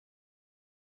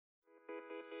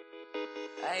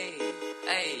Hey,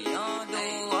 young dude,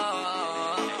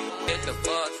 get the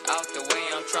fuck out the way,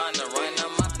 I'm trying to run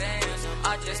up my bands.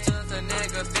 I just took a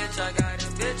nigga, bitch, I got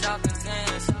his bitch out his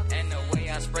hands. And the way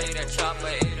I spray the chopper,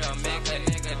 it'll make a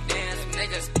nigga dance.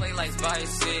 Niggas play like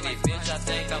Vice City, bitch, I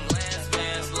think I'm Lance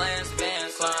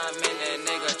Vance. Climb in that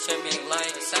nigga, chimney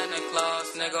like Santa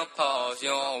Claus. Nigga, pause, you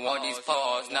don't want these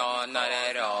paws, no, not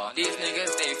at all. These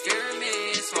niggas, they fear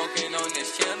me, smoking on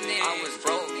this chimney. I was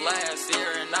broke last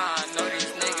year and I know these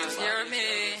niggas hear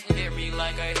me. Hear me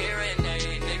like a hearing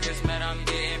aid. Niggas mad I'm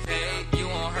getting paid. You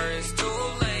won't hurt, it's too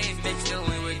late. Mixed it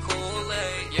with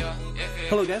Kool-Aid, yeah.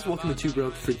 Hello guys, welcome to Two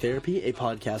Broke for Therapy, a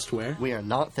podcast where we are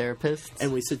not therapists.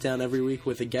 And we sit down every week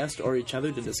with a guest or each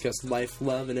other to discuss life,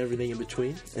 love, and everything in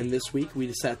between. And this week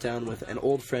we sat down with an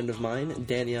old friend of mine,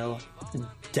 Danielle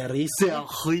Darise.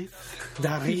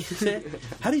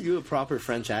 How do you do a proper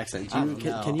French accent?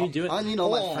 Can you do it? I need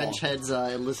all my French heads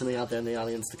listening out there in the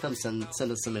audience to come send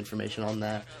us some information on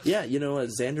that. Yeah, you know,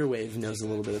 Xander Wave knows a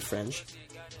little bit of French.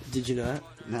 Did you know that?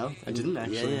 No, I didn't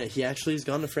actually. Yeah, he actually has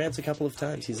gone to France a couple of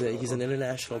times. He's an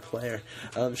international player.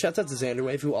 Shouts out to Xander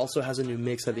Wave, who also has a new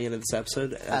mix at the end of this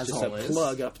episode. As just always. A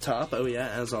plug up top. Oh yeah,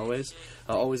 as always.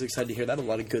 Always excited to hear that. A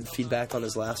lot of good feedback on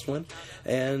his last one.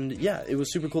 And yeah, it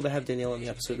was super cool to have Danielle on the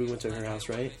episode. We went to her house,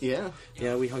 right? Yeah.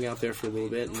 Yeah, we hung out there for a little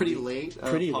bit. Pretty late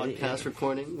podcast late,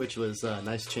 recording, which was a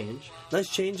nice change. Nice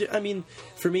change. I mean,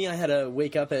 for me, I had to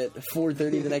wake up at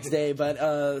 4:30 the next day,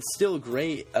 but still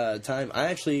great time.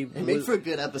 It made for a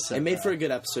good episode. It made for a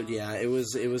good episode, yeah. It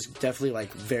was definitely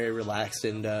like very relaxed,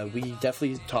 and we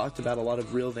definitely talked about a lot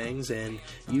of real things, and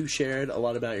you shared a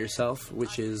lot about yourself,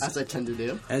 which is... As I tend to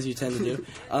do. As you tend to do.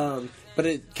 But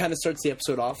it kind of starts the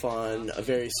episode off on a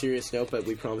very serious note, but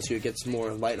we promise you it gets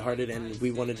more lighthearted, and we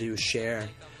wanted to share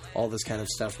all this kind of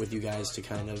stuff with you guys to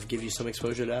kind of give you some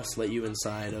exposure to us, let you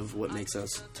inside of what makes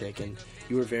us tick, and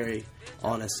you were very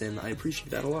honest, and I appreciate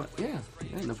that a lot. Yeah,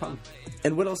 no problem.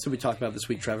 And what else did we talk about this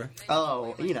week, Trevor?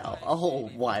 Oh, a whole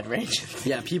wide range.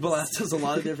 Yeah, people asked us a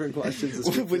lot of different questions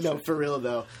this week. No, for real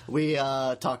though. We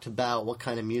talked about what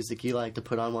kind of music you like to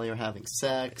put on while you're having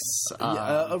sex.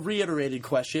 A reiterated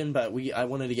question, but I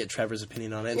wanted to get Trevor's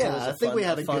opinion on it. Yeah, I think we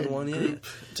had a fun good one group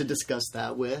to discuss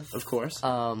that with. Of course.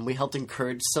 We helped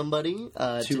encourage somebody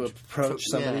to approach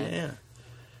somebody. Yeah.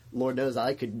 Lord knows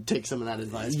I could take some of that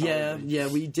advice. Probably. Yeah,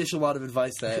 we dish a lot of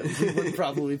advice that we wouldn't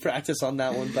probably practice on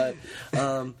that one, but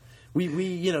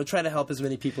we try to help as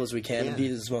many people as we can and be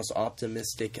as most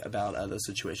optimistic about those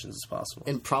situations as possible.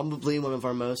 And probably one of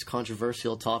our most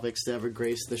controversial topics to ever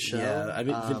grace the show. Yeah, I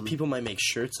mean, people might make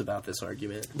shirts about this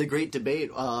argument. The great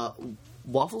debate,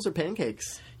 waffles or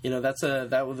pancakes?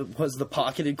 That was the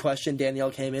pocketed question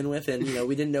Danielle came in with, and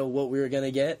we didn't know what we were going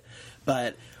to get,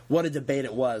 but what a debate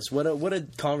it was. What a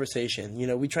conversation.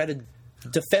 We try to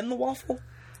defend the waffle,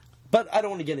 but I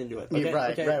don't want to get into it. Okay?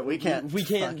 Right. We can't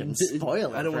fucking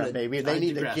spoil it. I don't want to. Maybe they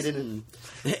need to get in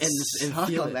and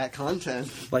feel on that content.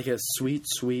 Like a sweet,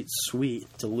 sweet, sweet,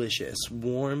 delicious,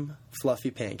 warm,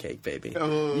 fluffy pancake, baby.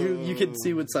 Oh. You can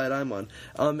see what side I'm on.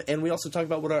 And we also talk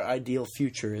about what our ideal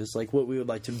future is, like what we would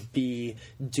like to be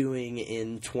doing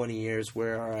in 20 years,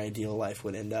 where our ideal life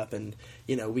would end up, and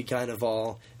we kind of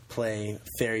all play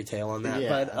fairy tale on that.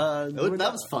 Yeah. But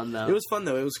that was fun though. It was fun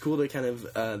though. It was cool to kind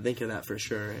of think of that for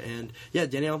sure. And yeah,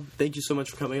 Danielle, thank you so much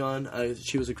for coming on.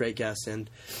 She was a great guest, and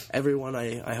everyone,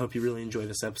 I hope you really enjoy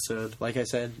this episode. Like I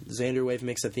said, Xander Wave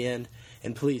mix at the end,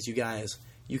 and please, you guys,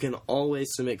 you can always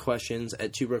submit questions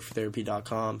at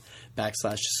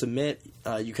twobrokefortherapy.com/submit.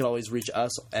 You can always reach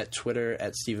us at Twitter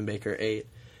at StephenBaker8.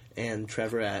 And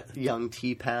Trevor at Young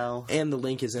T Pal. And the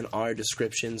link is in our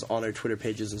descriptions on our Twitter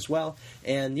pages as well.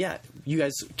 And yeah, you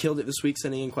guys killed it this week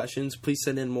sending in questions. Please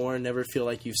send in more. Never feel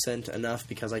like you've sent enough,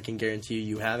 because I can guarantee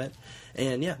you haven't.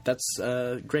 And yeah, that's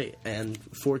great. And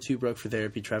for Two Broke for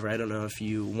Therapy, Trevor, I don't know if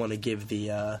you want to give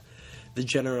the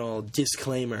general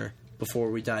disclaimer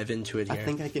before we dive into it here. I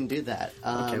think I can do that.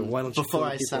 Okay, why don't you... Before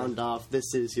I sound off,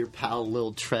 this is your pal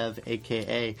Lil Trev,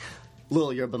 a.k.a.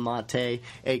 Lil Yerba Mate,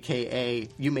 a.k.a.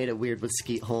 You Made It Weird with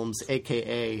Skeet Holmes,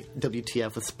 a.k.a.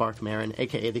 WTF with Spark Marin,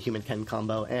 a.k.a. The Human Ken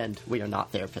Combo, and we are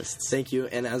not therapists. Thank you,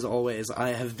 and as always,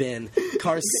 I have been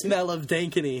Car Smell of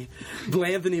Dankeny,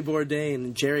 Blanthony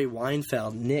Bourdain, Jerry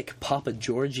Weinfeld, Nick Papa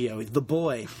Giorgio, the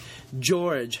boy,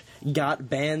 George, got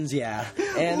bands, yeah.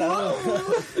 And,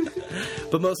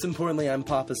 but most importantly, I'm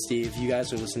Papa Steve. You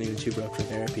guys are listening to Two Broke for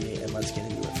Therapy, and let's get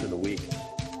into it for the week.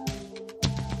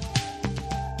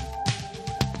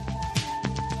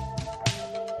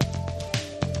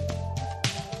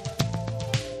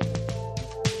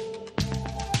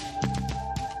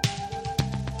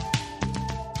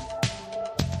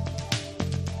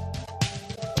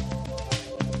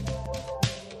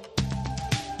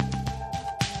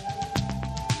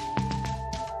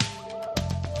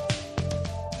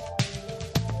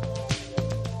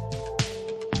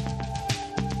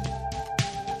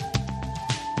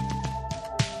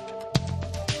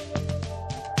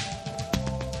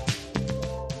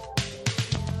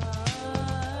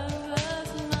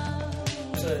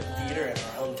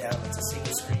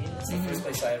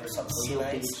 something Seal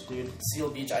nights. Beach, dude. Seal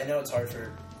Beach. I know it's hard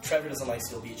for Trevor. Doesn't like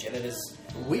Seal Beach, and it is.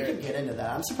 We can get into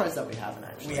that. I'm surprised that we haven't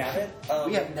actually. We haven't.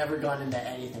 We have never gone into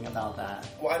anything about that.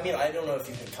 Well, I mean, I don't know if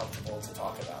you've been comfortable to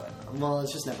talk about it. Well,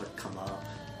 it's just never come up.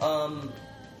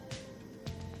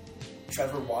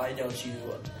 Trevor, why don't you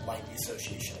like the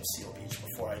association of Seal Beach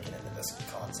before I get into this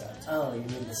concept? Oh, you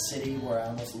mean the city where I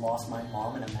almost lost my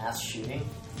mom in a mass shooting?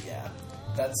 Yeah.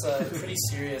 That's a pretty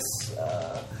serious...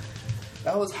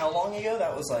 that was how long ago?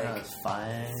 That was like... That was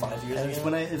 5 years it was ago?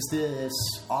 when it was this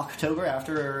October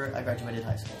after I graduated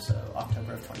high school, so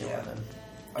October of 2011.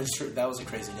 That was a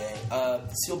crazy day.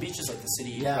 Seal Beach is like the city.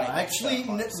 Yeah, right next to actually,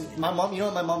 that park. my mom, you know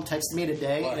what my mom texted me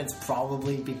today, What? and it's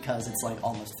probably because it's like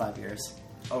almost 5 years.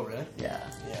 Oh, really? Yeah.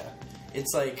 Yeah.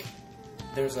 It's like...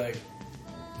 There's a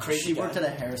crazy She guy. worked at a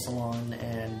hair salon,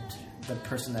 and the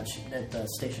person at the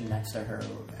station next to her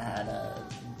had a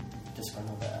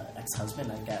disgruntled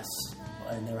ex-husband, I guess,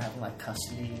 and they were having like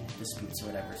custody disputes or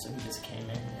whatever. So he just came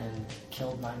in and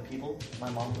killed 9 people. My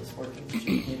mom was working;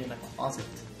 she hid in a closet.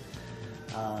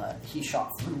 He shot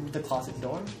through the closet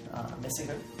door, missing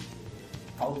her.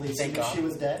 Probably Thank assumed God. she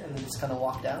was dead, and then just kind of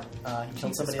walked out. He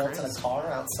killed somebody else in a car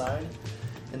outside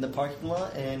in the parking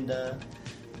lot, and.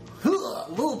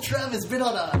 Little Trev has been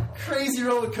on a crazy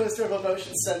roller coaster of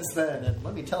emotions since then, and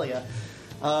let me tell you.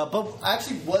 But I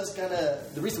actually was gonna.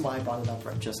 The reason why I brought it up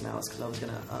right just now is because I was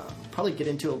gonna probably get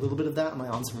into a little bit of that in my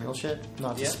On Some Real Shit.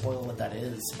 Not to Yeah. spoil what that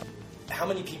is. How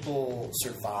many people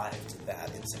survived that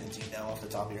incident? Do you know off the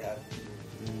top of your head?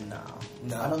 No.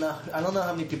 No? I don't know. I don't know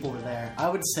how many people were there. I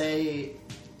would say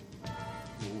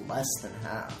less than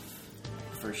half,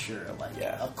 for sure. Like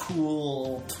Yeah. a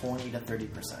cool 20 to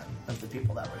 30% of the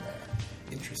people that were there.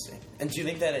 Interesting. And do you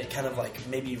think that it kind of like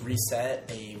maybe reset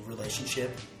a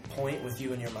relationship point with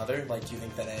you and your mother? Like, do you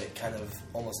think that it kind of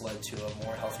almost led to a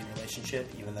more healthy relationship,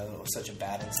 even though it was such a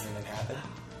bad incident that happened?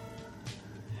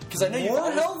 Because I know you've More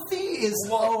always- healthy is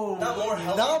Well, not more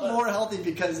healthy, not but- more healthy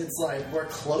because it's like we're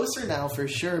closer now for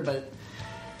sure, but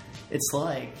it's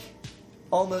like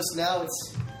almost now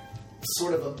it's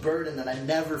sort of a burden that I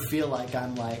never feel like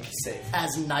I'm like Safe.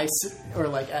 as nice or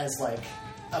like as like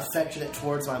affectionate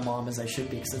towards my mom as I should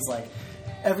be, because it's like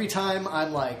every time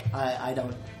I'm like I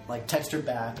don't like text her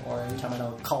back, or every time I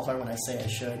don't call her when I say I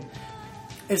should.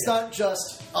 It's not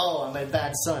just, oh, I'm a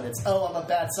bad son. It's, oh, I'm a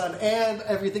bad son, and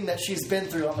everything that she's been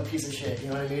through, I'm a piece of shit. You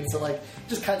know what I mean? So, like,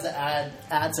 just kind of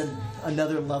adds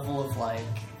another level of, like,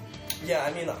 Yeah,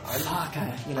 I mean,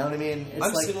 you know what I mean? It's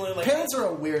I'm like, similar, like- parents are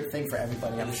a weird thing for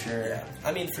everybody, I'm sure. Yeah.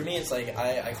 I mean, for me, it's like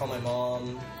I call my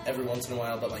mom every once in a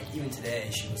while, but like even today,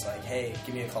 she was like, "Hey,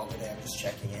 give me a call today. I'm just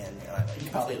checking in," and I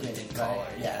like Probably completely didn't right? call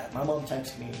her. Yeah, my mom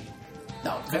texted me.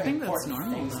 No, I very think that's important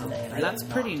normal, things though. today, and I That's did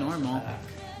not pretty text her normal. back.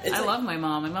 It's I like- love my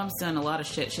mom. My mom's done a lot of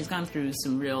shit. She's gone through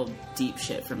some real deep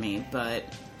shit for me, but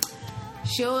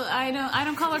I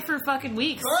don't call her for fucking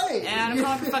weeks. Right. And I don't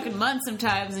call her for fucking months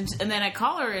sometimes. And then I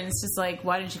call her and it's just like,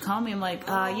 why didn't you call me? I'm like,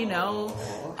 I'm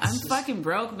fucking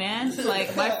broke, man.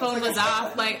 Like, my phone was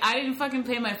off. Like, I didn't fucking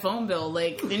pay my phone bill.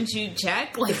 Like, didn't you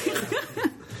check? Like,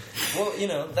 Well, you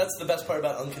know, that's the best part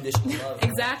about unconditional love.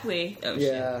 exactly. Oh,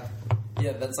 shit. Yeah.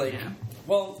 Yeah, that's like. Yeah.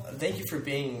 Well, thank you for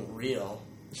being real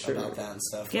Sure. about that and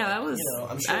stuff. Yeah, that was- You know,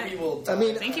 I'm sure I- we will. I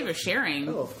mean, Thank you for sharing.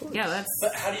 Oh, of course. Yeah, that's.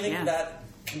 But how do you think yeah. that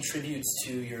contributes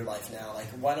to your life now? Like,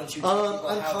 why don't you? tell people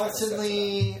I'm how kind of stuff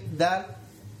constantly. That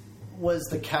was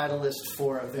the catalyst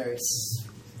for a very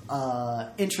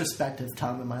introspective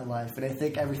time in my life, and I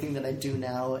think everything that I do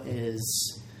now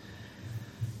is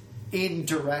in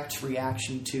direct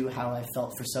reaction to how I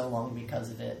felt for so long because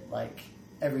of it. Like,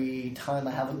 every time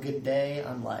I have a good day,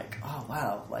 I'm like, oh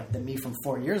wow, like the me from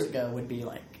 4 years ago would be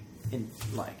like,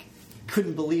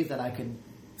 couldn't believe that I could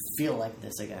feel like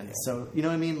this again. So, you know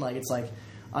what I mean? Like, it's like,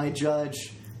 I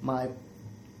judge my...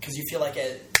 Because you feel like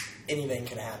anything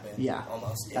can happen. Yeah.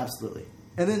 Almost. Yeah. Absolutely.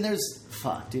 And then there's...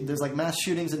 Fuck, dude. There's, like, mass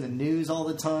shootings in the news all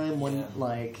the time when, Yeah.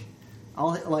 like...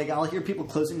 I'll hear people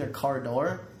closing their car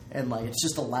door, and, like, it's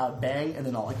just a loud bang, and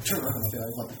then I'll, like, turn around and be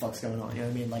like, what the fuck's going on? You know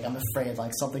what I mean? Like, I'm afraid,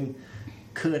 like, something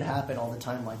could happen all the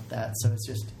time like that. So it's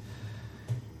just...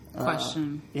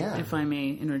 Question, yeah. if I may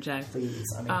interject. Please.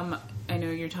 I mean... I know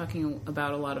you're talking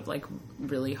about a lot of like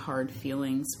really hard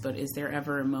feelings, but is there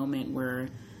ever a moment where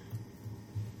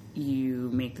you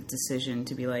make the decision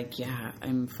to be like, yeah,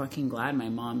 I'm fucking glad my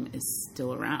mom is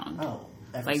still around? oh.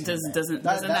 every Like, single day. doesn't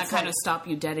that that's kind like- of stop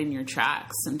you dead in your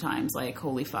tracks sometimes? Like,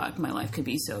 holy fuck, my life could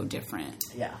be so different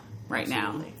Yeah. right now.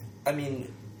 absolutely. I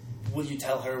mean, will you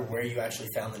tell her where you actually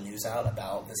found the news out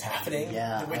about this happening?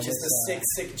 Yeah, Which I is the was,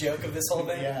 sick joke of this whole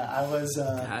thing? Yeah, I was.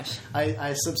 Gosh.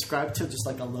 I subscribed to just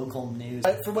like a local news.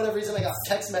 For whatever reason, I got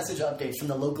text message updates from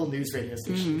the local news radio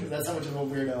station. Because that's how much of a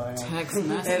weirdo I am. Text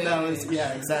message. And I was,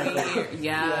 yeah, exactly.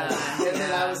 Yeah. And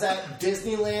then I was at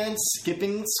Disneyland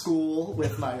skipping school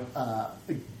with my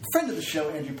friend of the show,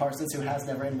 Andrew Parsons, who has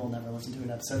never and will never listen to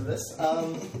an episode of this.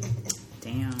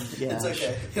 Damn. Yeah. It's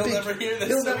okay. He'll never hear this.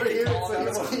 He'll so never we hear can it. call So him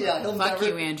out. yeah, he'll Fuck never.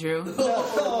 you, Andrew.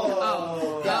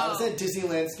 Oh. Yeah, I was at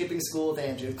Disneyland skipping school with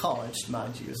Andrew, college,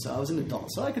 mind you. So I was an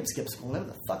adult, so I could skip school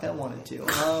whenever the fuck I wanted to.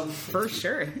 For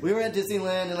sure. We were at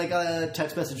Disneyland, and I got a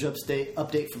text message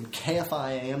update from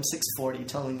KFI AM 640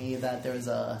 telling me that there was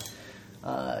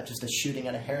just a shooting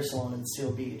at a hair salon in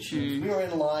Seal Beach. We were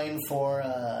in line for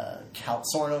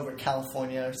Soaring Over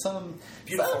California or some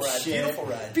Beautiful some ride. shit. Beautiful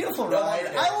Beautiful ride.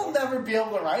 ride. No, I will never be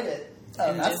able to ride it.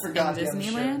 That's for goddamn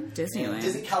Disneyland? sure. Disneyland.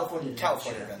 Disney California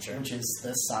Adventure. which is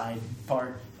the side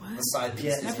part. What? The side piece.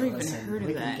 Yeah, Never even listen, heard of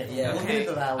we can that. get- Yeah. we'll Okay. get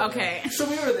into that later. Okay. So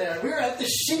we were there. We were at the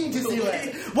shitty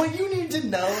Disneyland. What you need to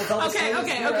know about Okay, the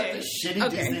okay, we were okay. at the shitty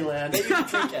Okay. Disneyland. That you can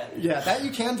drink at. Yeah, that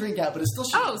you can drink at, but it's still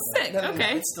shitty. Oh, sick. No,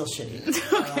 Okay. it's still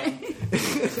shitty.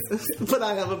 Okay. But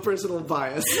I have a personal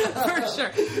bias. For sure.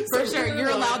 For sure. You're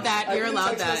allowed that. I You're get a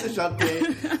allowed text that.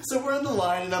 message update. So we're in the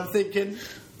line, and I'm thinking,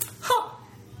 huh.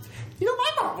 You know,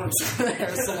 my mom works at a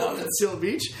hair salon in Seal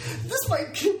Beach. This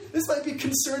might be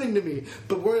concerning to me.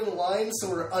 But we're in line, so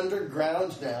we're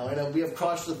underground now, and we have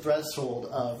crossed the threshold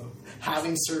of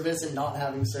having service and not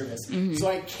having service. So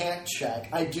I can't check.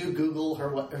 I do Google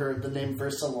the name of her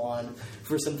salon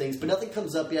for some things, but nothing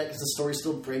comes up yet because the story's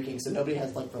still breaking, so nobody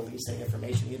has like released any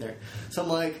information either. So I'm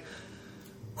like,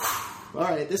 all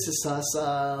right, this is sus.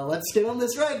 Let's get on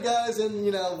this ride, guys, and,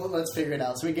 let's figure it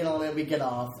out. So we get on it, we get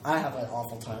off. I have an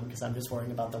awful time because I'm just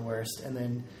worrying about the worst. And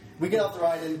then we get off the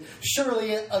ride, and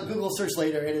surely a Google search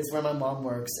later, it is where my mom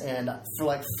works. And for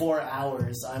like 4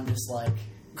 hours, I'm just like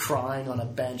crying on a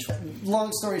bench.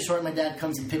 Long story short, my dad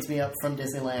comes and picks me up from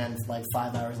Disneyland. Like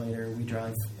 5 hours later, we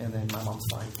drive, and then my mom's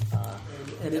fine.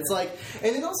 And it's like,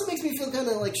 and it also makes me feel kind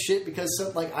of like shit because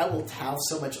I will have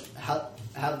so much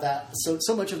have that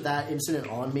so much of that incident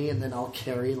on me, and then I'll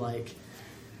carry like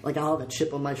I'll have a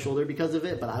chip on my shoulder because of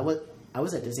it. But I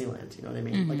was at Disneyland, you know what I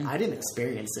mean? Like I didn't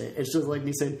experience it. It's just like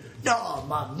me saying, "No,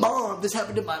 my mom. This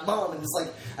happened to my mom." And it's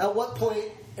like, at what point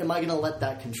am I going to let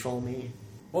that control me?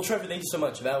 Well, Trevor, thank you so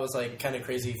much. That was like kind of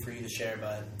crazy for you to share,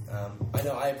 but I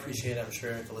know I appreciate it. I'm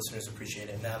sure the listeners appreciate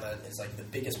it. Now that is like the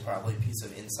biggest probably piece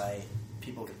of insight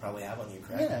people could probably have on you,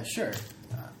 correct? Yeah, sure.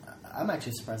 I'm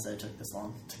actually surprised that it took this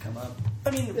long to come up.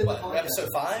 I mean, In the what, podcast. episode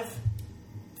 5?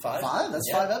 5? 5? That's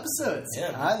Yeah. 5 episodes.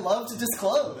 Yeah. I love to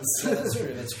disclose. Yeah, that's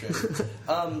true. That's true.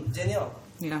 Danielle,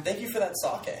 Yeah. thank you for that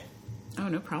sake. Oh,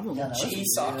 no problem. Yeah, that was G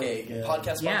really Sake, good.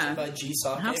 podcast sponsored Yeah. by G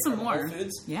Sake Have some from more. Whole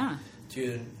Foods. Yeah.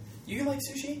 Dude, you like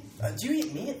sushi? Do you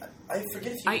eat meat? I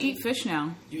forget if you I eat fish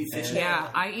now. You eat fish? Yeah,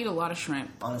 I eat a lot of shrimp.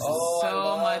 Honestly. Oh, I So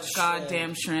love much shrimp.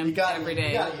 goddamn shrimp You gotta every eat-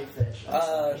 day. You gotta eat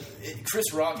fish.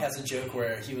 Chris Rock has a joke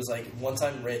where he was like, once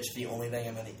I'm rich, the only thing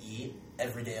I'm going to eat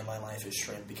every day of my life is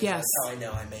shrimp because Yes. that's how I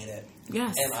know I made it.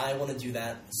 Yes. And I want to do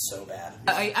that so bad.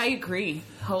 I agree.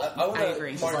 I want I a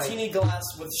agree. martini glass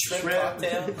with shrimp, Shrimp.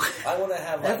 cocktail. I want to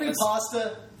have like Every a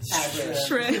pasta, add Shrimp.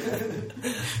 shrimp. Shrimp.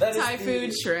 that is Thai the-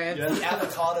 food, shrimp. The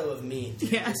avocado of meat.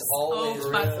 Yes. It's always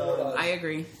Oh, poured fuck. on. I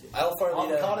agree. I'll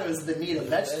farlita. Avocado is the meat of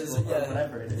vegetable or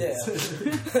whatever it is.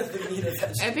 Yeah. The meat of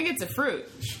vegetable. I think it's a fruit.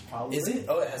 Probably. Is it?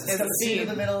 Oh, it has It's a a Seed in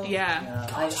the middle. Yeah.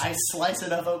 I slice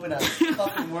it up open at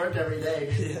fucking work every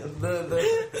day.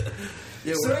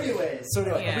 Yeah, So anyways.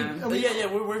 Yeah.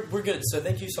 We're good. So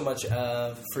thank you so much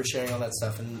for sharing all that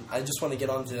stuff. And I just want to get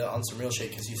on some real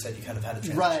shit because you said you kind of had a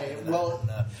transition. Right, into that. well-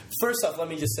 And, first off, let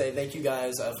me just say thank you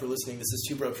guys for listening. This is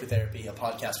Two Broke for Therapy, a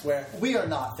podcast where We are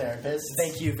not therapists.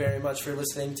 thank you very much for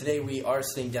listening. Today we are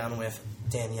sitting down with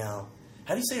Danielle.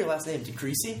 How do you say your last name?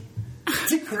 DeCreasy?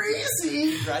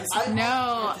 Decreasy.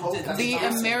 No, Okay. the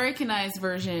Awesome. Americanized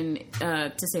version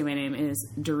to say my name is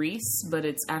Doris, but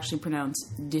it's actually pronounced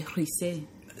Derice.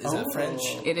 Is that French?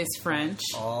 It is French.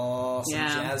 Oh, some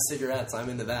Yeah. jazz cigarettes. I'm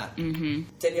into that. Mm-hmm.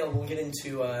 Danielle, we'll get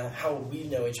into how we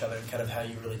know each other and kind of how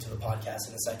you relate to the podcast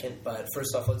in a second. But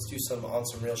first off, let's do some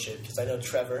real shit because I know,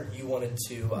 Trevor, you wanted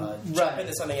to jump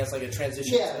into something as like a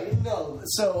transition. Yeah, no.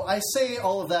 So I say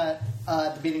all of that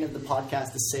at the beginning of the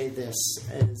podcast to say this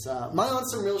is my on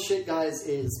some real shit, guys,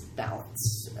 is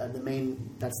balance.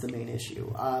 That's the main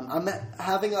issue. I'm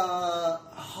having a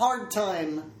hard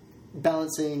time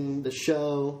balancing the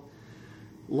show,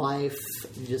 life,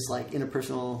 just like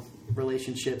interpersonal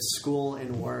relationships, school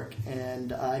and work,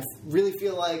 and I really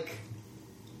feel like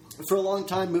for a long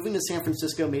time, moving to San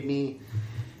Francisco made me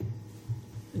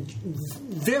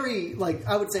very, like,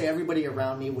 I would say everybody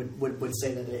around me would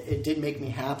say that it did make me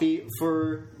happy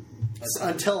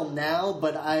until now,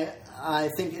 but I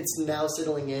think it's now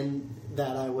settling in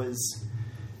that I was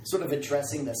sort of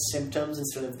addressing the symptoms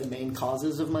instead of the main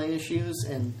causes of my issues.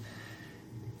 And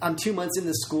I'm 2 months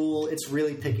into school, it's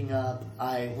really picking up,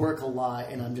 I work a lot,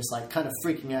 and I'm just like kind of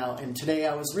freaking out. And today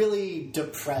I was really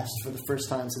depressed for the first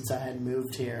time since I had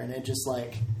moved here, and it just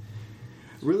like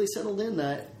really settled in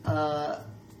that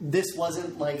this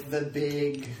wasn't like the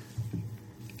big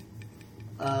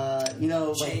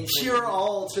like cure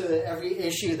all to every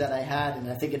issue that I had. And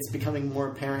I think it's becoming more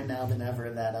apparent now than ever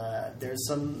that there's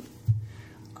some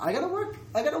I gotta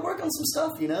work on some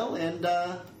stuff, and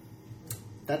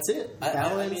that's it.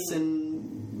 Balance.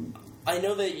 And I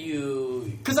know that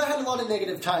you... Because I had a lot of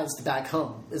negative ties to back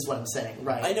home, is what I'm saying,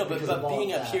 right? I know, but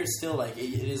being up here still, like, it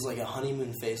is like a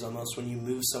honeymoon phase almost. When you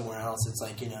move somewhere else, it's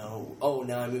like, oh,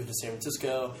 now I moved to San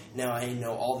Francisco, now I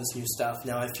know all this new stuff,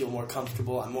 now I feel more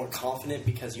comfortable, I'm more confident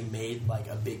because you made, like,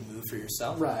 a big move for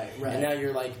yourself. Right. And now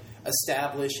you're, like,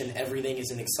 established and everything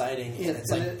isn't exciting, and it's,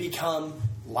 like, become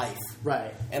life.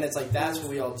 Right. And it's, like, that's what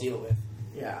we all deal with.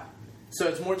 Yeah. So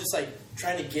it's more just, like,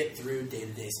 trying to get through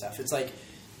day-to-day stuff. It's, like...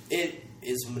 It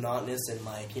is monotonous and,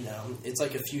 like, it's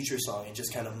like a Future song. It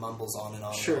just kind of mumbles on and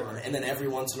on and on. And then every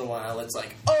once in a while, it's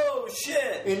like, oh,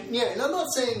 shit! And I'm not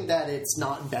saying that it's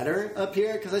not better up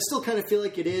here, because I still kind of feel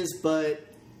like it is, but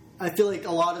I feel like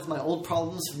a lot of my old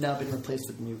problems have now been replaced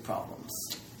with new problems.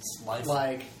 It's life.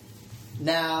 Like,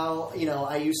 now,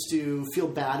 I used to feel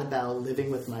bad about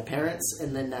living with my parents,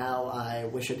 and then now I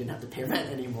wish I didn't have to pay rent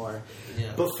anymore.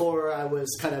 Yeah. Before, I was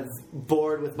kind of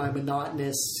bored with my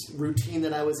monotonous routine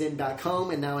that I was in back home,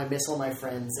 and now I miss all my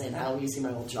friends and how easy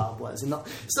my old job was. And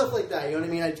stuff like that, you know what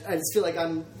I mean? I just feel like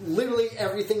I'm literally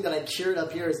everything that I cured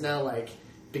up here is now, like,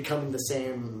 becoming the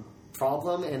same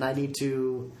problem, and I need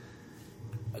to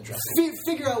address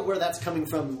figure out where that's coming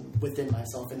from within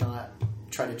myself and not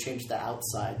try to change the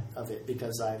outside of it,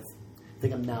 because I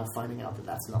think I'm now finding out that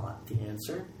that's not the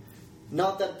answer.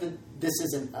 Not that this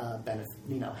isn't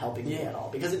helping me at all,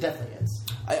 because it definitely is.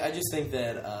 I just think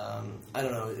that I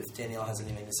don't know if Danielle has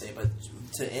anything to say, but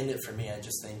to end it for me, I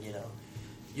just think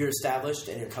you're established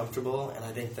and you're comfortable, and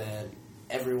I think that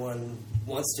everyone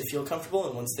wants to feel comfortable,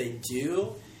 and once they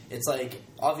do, it's like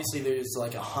obviously there's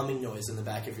like a humming noise in the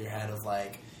back of your head of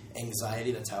like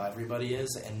anxiety. That's how everybody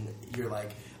is, and you're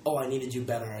like, oh, I need to do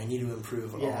better, I need to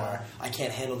improve, or I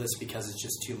can't handle this because it's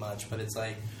just too much. But it's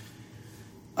like,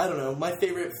 I don't know, my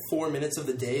favorite 4 minutes of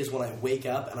the day is when I wake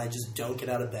up and I just don't get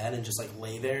out of bed and just like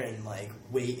lay there and like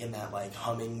wait in that like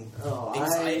humming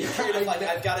anxiety period of like,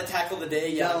 I've got to tackle the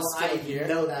day, I'm still here. I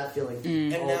know that feeling.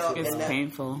 It's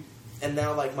painful. And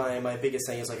now like my biggest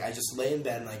thing is like I just lay in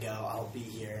bed and I go, I'll be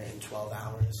here in 12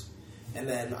 hours. And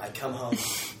then I come home,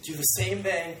 do the same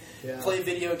thing, play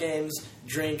video games,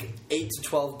 drink 8 to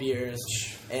 12 beers,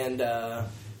 and...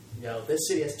 this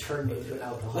city has turned me into an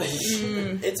alcoholic.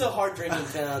 It's a hard drinking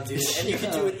town, dude, and you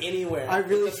can do it anywhere. I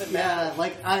really...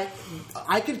 like,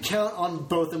 I could count on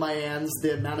both of my hands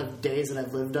the amount of days that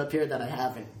I've lived up here that I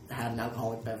haven't had an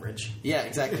alcoholic beverage. Yeah,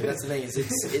 exactly. That's the thing.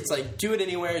 It's like, do it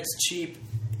anywhere, it's cheap.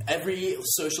 Every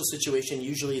social situation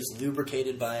usually is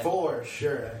lubricated by... For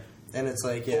sure. And it's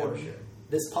like, For sure.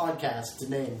 This podcast, to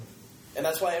name. And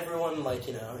that's why everyone, like,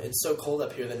 it's so cold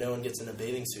up here that no one gets in a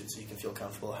bathing suit, so you can feel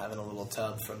comfortable having a little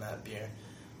tub from that beer.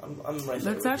 I'm right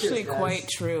there. That's actually quite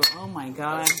true. Oh my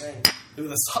god. Ooh,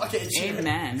 the sake.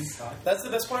 Amen. That's the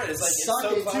best part. It's like, it's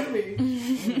so to me.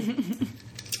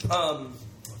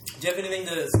 Do you have anything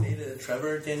to say to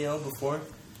Trevor, Danielle, before?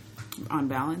 On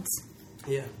balance?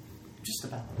 Yeah. Just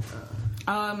about.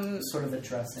 Sort of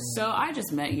addressing. So I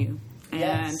just met you. And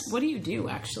yes. What do you do,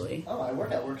 actually? Oh, I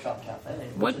work at Workshop Cafe.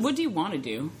 What do you want to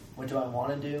do? What do I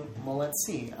want to do? Well, let's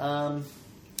see.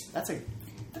 That's a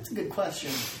good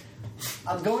question.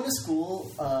 I'm going to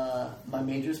school. My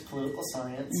major is political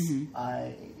science. Mm-hmm.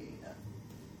 I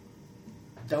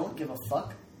don't give a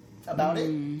fuck about it.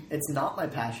 It's not my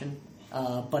passion,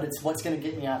 but it's what's going to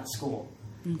get me out of school.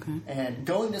 Okay. And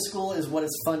going to school is what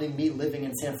is funding me living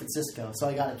in San Francisco, so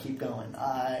I got to keep going.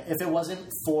 If it wasn't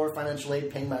for financial aid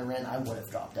paying my rent, I would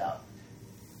have dropped out.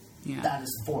 Yeah. That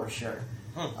is for sure.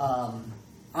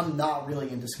 I'm not really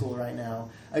into school right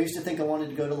now. I used to think I wanted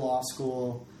to go to law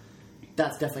school.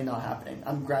 That's definitely not happening.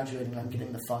 I'm graduating. I'm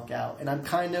getting the fuck out. And I'm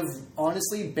kind of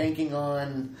honestly banking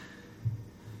on...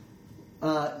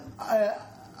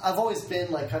 I've always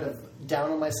been like kind of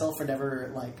down on myself for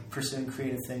never like pursuing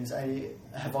creative things. I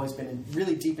have always been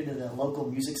really deep into the local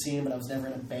music scene, but I was never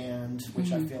in a band,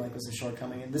 which I feel like was a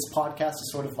shortcoming. And this podcast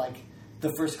is sort of like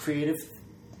the first creative.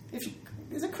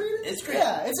 Is it creative? It's creative.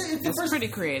 Yeah, it's the It's first. pretty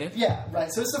creative. Yeah,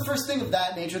 right. So it's the first thing of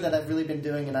that nature that I've really been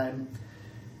doing, and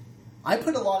I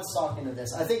put a lot of stock into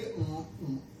this. I think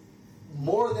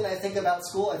more than I think about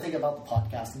school, I think about the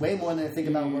podcast. Way more than I think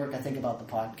about work, I think about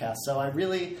the podcast. So I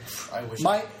wish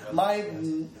my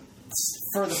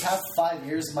for the past 5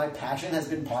 years, my passion has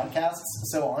been podcasts.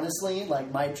 So honestly,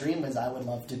 like my dream is I would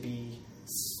love to be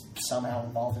somehow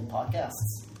involved in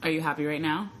podcasts. Are you happy right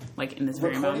now? Like in this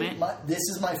very moment? This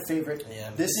is my favorite. Yeah.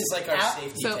 This is like our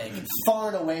safety so- tank. far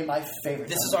and away my favorite.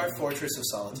 This is our fortress of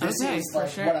solitude. This Okay, is for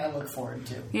like sure. what I look forward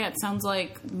to. Yeah, it sounds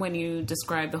like when you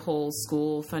describe the whole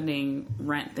school funding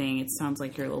rent thing, it sounds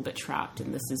like you're a little bit trapped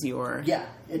and this is your Yeah,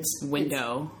 it's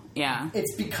window. Yeah.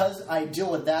 It's because I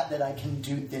deal with that I can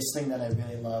do this thing that I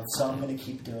really love. So I'm going to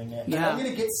keep doing it. And Yeah. I'm going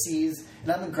to get C's,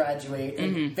 and I'm going to graduate,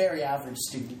 a very average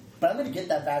student. But I'm going to get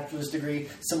that bachelor's degree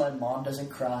so my mom doesn't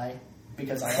cry,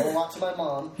 because I owe a lot to my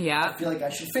mom. Yeah. I feel like I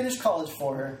should finish college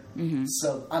for her.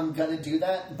 So I'm going to do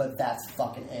that, but that's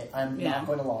fucking it. I'm Yeah. not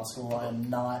going to law school. I'm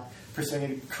not pursuing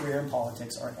a career in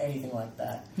politics or anything like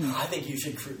that. I think you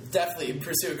should definitely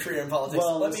pursue a career in politics.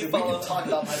 Well, Let listen, me we follow. can talk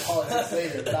about my politics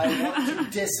later, but I want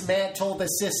to dismantle the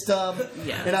system,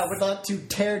 Yes. and I would want to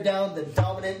tear down the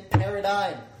dominant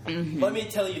paradigm. Let me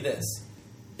tell you this.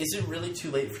 Is it really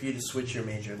too late for you to switch your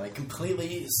major? Like,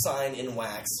 completely sign in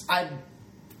wax?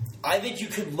 I think you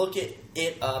could look it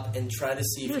up and try to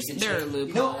see if you can There are change.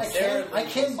 You know, loopholes. I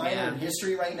can minor Yeah. in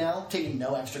history right now, taking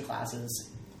no extra classes.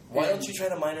 Why don't you try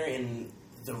to minor in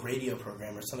the radio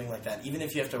program or something like that? Even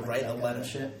if you have to write a letter.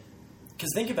 Shit.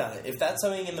 Because think about it. If that's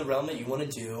something in the realm that you want to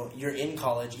do, you're in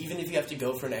college. Even if you have to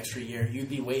go for an extra year, you'd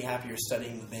be way happier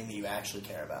studying the thing that you actually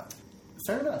care about.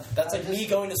 Fair enough. That's I like just- me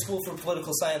going to school for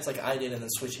political science like I did and then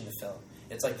switching to film.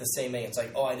 It's like the same thing. It's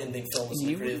like, oh, I didn't think film was You-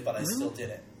 lucrative, but I really? still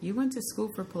did it. You went to school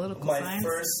for political My science?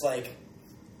 first, like...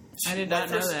 I did my not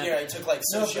know first that. year, I took, like,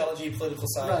 No, but- sociology, political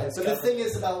Right, science. but the thing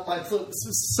is about my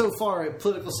so far in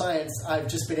political science, I've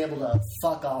just been able to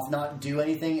fuck off, not do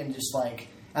anything, and just like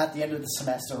at the end of the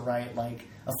semester write like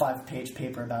a 5-page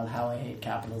paper about how I hate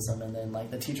capitalism, and then like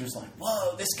the teacher's like,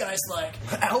 "Whoa, this guy's like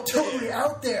totally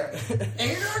out there,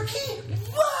 anarchy,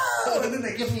 whoa!" And then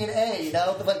they give me an A, you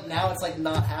know. But like now it's like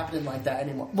not happening like that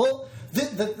anymore. Well,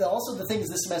 also the thing is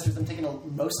this semester I'm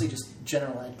taking mostly just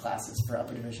general ed classes for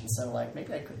upper division, so like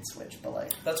maybe I could switch, but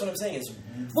like. That's what I'm saying. Is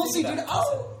We'll think see, about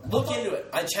dude. it. Look into it.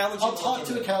 I challenge you I'll to talk look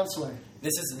to into a it. counselor.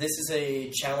 This is a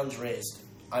challenge raised.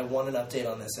 I want an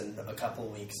update on this in a couple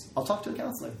of weeks. I'll talk to a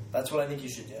counselor. That's what I think you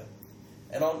should do.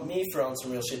 And on me for on some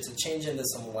real shit to change into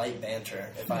some light banter.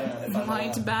 If I'm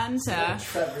Light allowed. banter.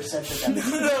 Trevor centric.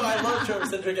 No, I love Trevor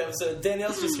centric episode.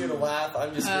 Danielle's just here to laugh.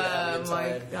 I'm just here to have a good Oh my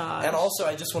time. gosh. And also,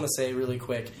 I just want to say really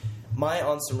quick, my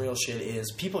on some real shit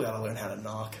is people got to learn how to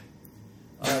knock.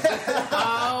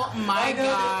 Oh my I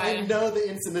god. know the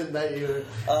incident that you.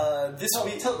 This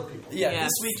week, Tell the people. yeah, Yes.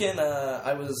 this weekend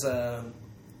I was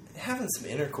having some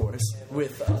intercourse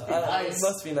with. nice. It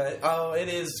must be nice. Oh, it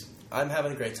is. I'm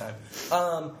having a great time.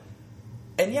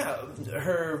 And yeah,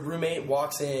 her roommate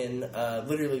walks in.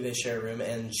 Literally, they share a room,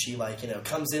 and she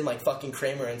comes in like fucking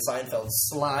Kramer and Seinfeld,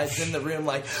 slides in the room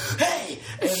like, "Hey!"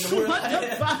 And we're What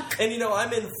the fuck? And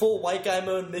I'm in full white guy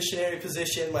mode, missionary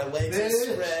position. My legs are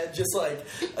spread, just like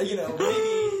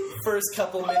maybe first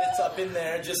couple minutes up in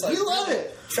there, just like You love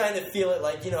it. trying to feel it.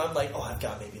 Like I'm like, oh, I've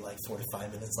got maybe like 4 to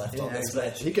 5 minutes left on this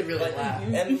bench. You can really Like, laugh.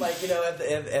 and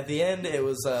at the end, it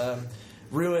was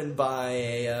ruined by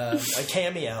a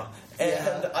cameo, and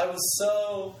Yeah. I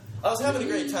was having a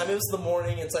great time. It was the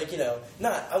morning. It's like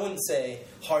I wouldn't say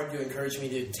hard to encourage me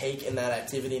to take in that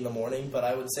activity in the morning, but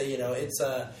I would say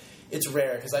it's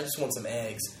rare because I just want some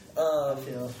eggs.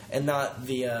 And not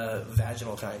the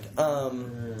vaginal kind.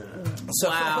 So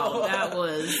Wow, that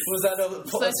was that a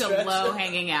such stretch? a low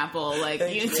hanging apple. Like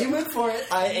Thank You you, went for it.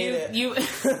 I ate it. you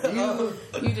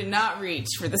did not reach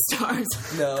for the stars.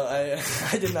 No,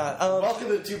 I did not. Welcome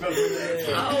to the 2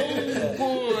 bedroom. Oh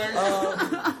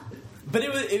boy. But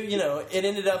it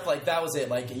ended up like that was it.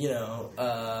 Like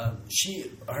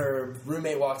her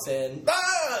roommate walks in,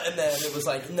 and then it was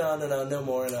like no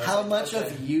more. And I was How like, much okay.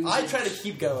 of you? I try to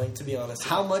keep going, to be honest.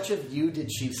 How much of you did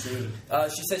she see?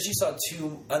 She said she saw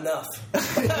enough.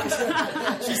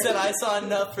 She said I saw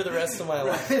enough for the rest of my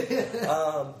life.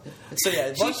 So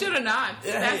yeah, She should have not.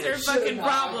 Yeah, That's her she fucking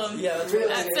problem. Yeah, that's Really?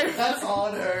 what That's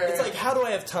on her. it's like. How do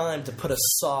I have time to put a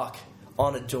sock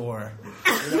on a door?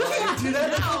 Do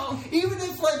that. No. Even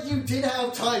if you did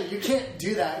have time, you can't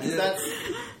do that because that's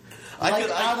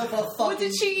out of a fucking. What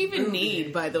did she even movie.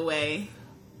 need, by the way?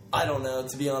 I don't know,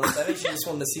 to be honest. I think she just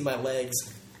wanted to see my legs.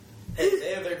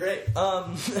 Hey, they're great.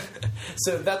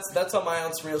 So that's on my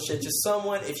on some real shit. Just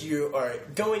someone, if you are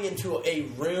going into a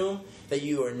room that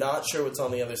you are not sure what's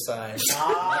on the other side.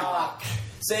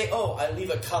 Say, I leave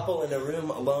a couple in a room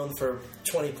alone for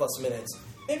 20 plus minutes.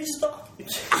 Maybe just knock. Maybe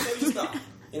just knock.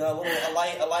 You know, a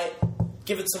light.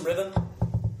 Give it some rhythm.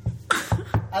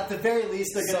 At the very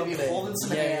least, they're going to be holding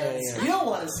some hands. Yeah. You don't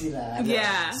want to see that.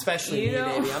 Yeah. Especially me,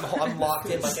 baby. I'm locked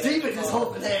in. Like Steven is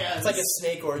holding hands. It's like a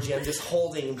snake orgy. I'm just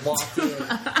locked in.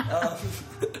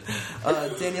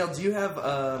 Danielle, do you have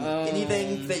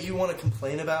anything that you want to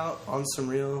complain about on some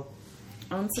real...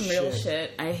 On some real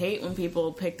shit. I hate when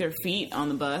people pick their feet on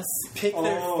the bus. Pick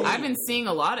their feet. I've been seeing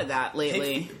a lot of that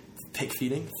lately. Pick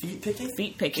feeding? Feet picking?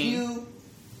 Feet picking. Can you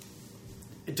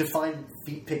define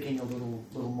feet picking a little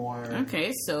more?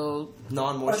 Okay, so Are these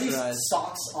Non-moisturized.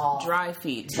 socks off? dry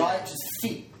feet. Dry, just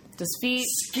feet. Just feet,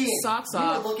 Skin. socks You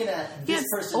off. are looking at this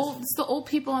person's... It's the old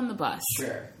people on the bus.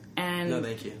 Sure. And No,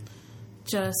 thank you.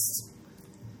 just...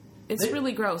 It's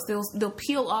really gross. They'll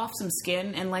peel off some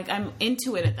skin, and like I'm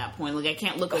into it at that point. Like I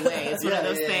can't look away. It's one of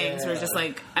those things where it's just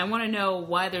like I want to know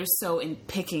why they're so in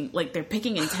picking. Like they're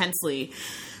picking intensely.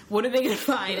 What are they going to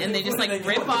find? And they just like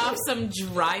rip off some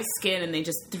dry skin and they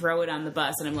just throw it on the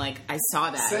bus. And I'm like, I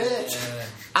saw that. Sick.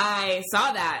 I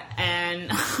saw that, and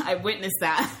I witnessed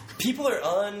that. People are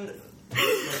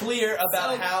unclear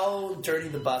about how dirty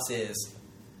the bus is.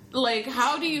 Like,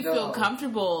 how do you No. feel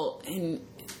comfortable in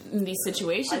these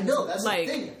situations? I know, that's like,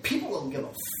 the thing. People don't give a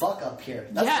fuck up here.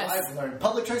 That's Yes. what I've learned.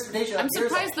 Public transportation up I'm here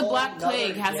is a surprised the whole Black nother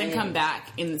Plague hasn't game. come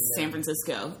back in San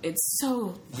Francisco. It's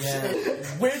so... Yeah.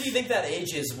 Where do you think that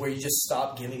age is where you just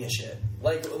stop giving a shit?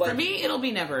 Like For me, it'll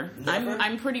be never. Never?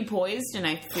 I'm pretty poised, and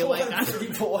I feel like I'm...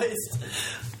 pretty poised.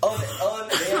 On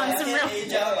some real-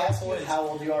 age Yeah, out, I I'm ask you poised. how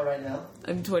old you are right now.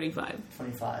 I'm 25.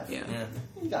 25. Yeah. Yeah.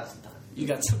 You got some time. You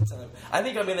got some time. I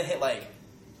think I'm gonna hit like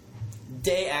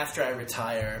day after I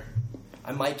retire.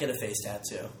 I might get a face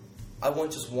tattoo. I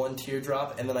want just one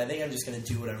teardrop, and then I think I'm just gonna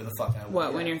do whatever the fuck I want.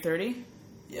 What, when you're 30?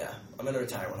 Yeah, I'm gonna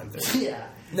retire when I'm 30. Yeah.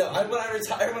 No, when I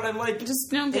retire, when I'm like, Just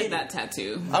don't get 80. that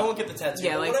tattoo. I won't get the tattoo.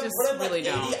 Yeah, But like, when just I'm really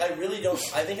like 80, don't. I really don't.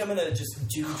 I think I'm gonna just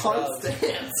do Hard drugs.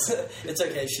 stance. It's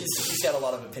okay. She's got a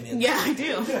lot of opinions. Yeah, I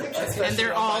do. And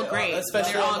they're all great.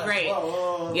 Especially They're on all my- great.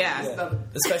 Whoa. Yeah.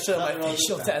 Especially on my Nothing wrong with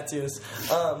facial that. tattoos.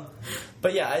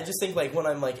 But yeah, I just think like when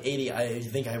I'm like 80, I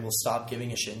think I will stop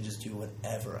giving a shit and just do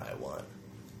whatever I want.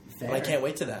 And I can't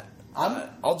wait to that.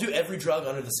 I'll do every drug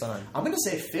under the sun. I'm going to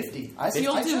say 50.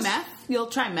 You'll do meth? You'll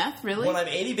try meth, really? When I'm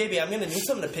 80, baby, I'm going to need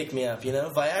something to pick me up, you know?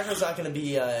 Viagra's not going to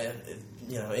be,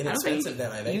 inexpensive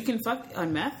then, I think. You can fuck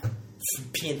on meth?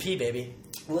 P&P, baby.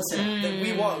 Listen.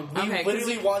 We Okay, 'cause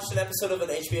literally watched an episode of an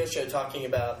HBO show talking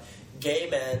about gay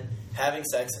men having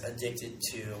sex addicted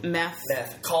to Meth.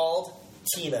 called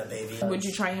Tina, baby. Would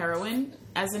you try heroin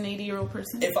as an 80-year-old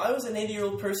person? If I was an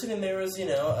 80-year-old person and there was,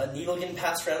 a needle getting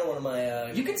passed around to one of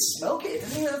my... You can smoke it. It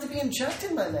doesn't even have to be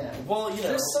injected, my man. Well,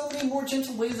 There's so many more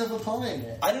gentle ways of applying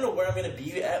it. I don't know where I'm going to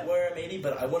be at where I'm 80,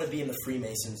 but I want to be in the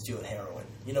Freemasons doing heroin.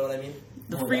 You know what I mean?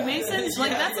 The Freemasons?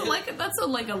 Like, Yeah. that's a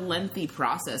lengthy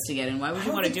process to get in. Why would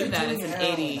you want to do that as an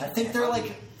 80? I think they're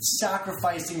like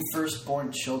sacrificing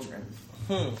firstborn children.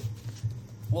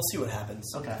 We'll see what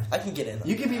happens. Okay. I can get in.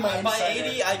 You can be my By insider.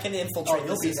 80, I can infiltrate the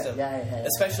you'll be there. system. Yeah.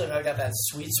 Especially if I got that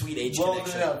sweet age Well,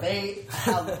 connection.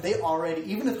 no. They already,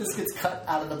 even if this gets cut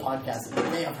out of the podcast,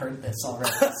 they have heard this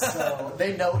already. So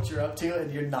they know what you're up to,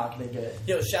 and you're not going to get it.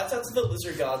 Yo, shouts out to the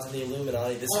Lizard Gods and the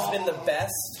Illuminati. This has been the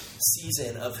best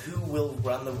season of who will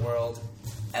run the world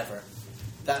ever.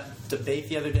 That debate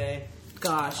the other day.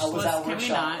 Gosh. I was at Can we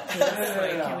workshop. not? No.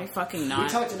 Can we fucking We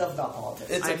not? talked enough about politics.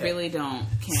 It's I okay. really don't.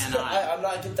 Cannot. I'm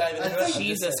not going to dive into I that. think- I'm just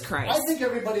Jesus saying. Christ. I think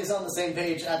everybody's on the same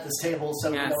page at this table,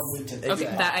 so Yes. we don't need to. Okay,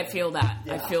 Exactly. that I feel that.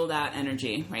 I Yeah. feel that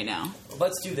energy right now.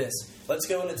 Let's do this. Let's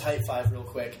go into Type 5 real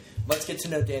quick. Let's get to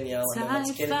know Danielle. And then let's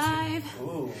Type get 5. into...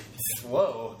 Ooh.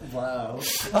 Whoa. Wow.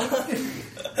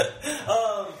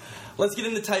 Let's get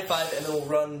into Type 5, and then we'll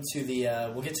run to the...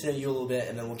 we'll get to know you a little bit,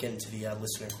 and then we'll get into the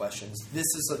listener questions. This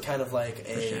is kind of like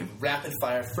a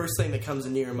rapid-fire, first thing that comes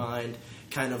into your mind,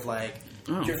 kind of like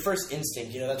your first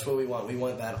instinct. That's what we want. We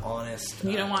want that honest...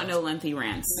 You don't want no lengthy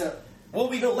rants. No. Well,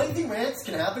 we know lengthy rants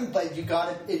can happen, but you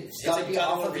got to. It's got to be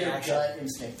off of your reaction. gut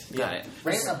instinct. Got it.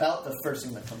 Rant about the first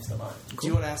thing that comes to mind. Do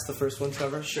you want to ask the first one,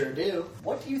 Trevor? Sure do.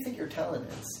 What do you think your talent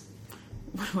is?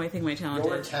 What do I think my talent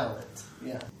Your is? talent.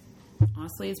 Yeah.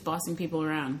 Honestly, it's bossing people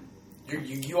around.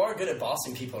 You are good at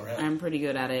bossing people around. I'm pretty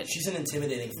good at it. She's an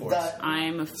intimidating force.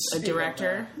 I'm a Speak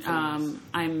director. up,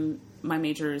 please. My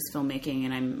major is filmmaking,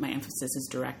 and my emphasis is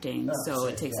directing. Oh, so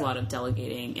sick, it takes yeah. a lot of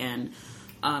delegating and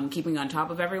keeping on top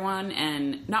of everyone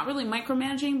and not really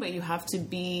micromanaging, but you have to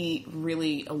be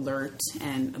really alert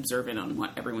and observant on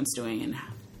what everyone's doing and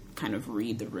kind of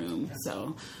read the room.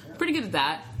 So pretty good at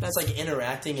that. That's like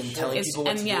interacting and telling people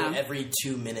what to do every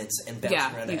 2 minutes and bouncing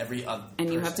around every other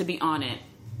person. You have to be on it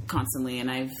constantly,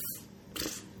 and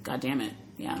God damn it,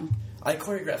 yeah. I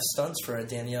choreographed stunts for a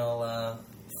Danielle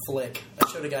flick. I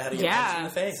showed a guy how to get punched in the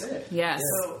face. Yes.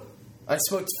 So I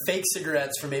smoked fake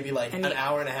cigarettes for maybe like an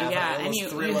hour and a half. Yeah, and you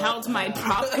held my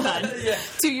prop gun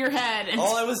to your head. And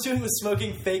all I was doing was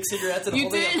smoking fake cigarettes and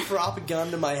holding a prop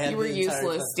gun to my head. You were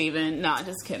useless, Steven. No,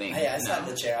 just kidding. Hey, I sat in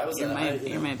the chair.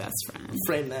 You're my best friend.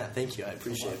 Frame that. Thank you. I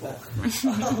appreciate that.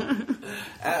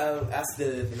 Ask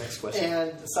the next question.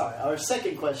 And, sorry, our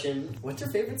second question. What's your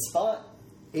favorite spot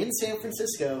in San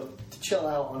Francisco to chill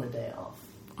out on a day off?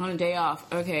 On a day off.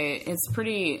 Okay, it's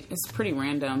pretty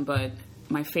random, but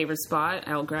my favorite spot,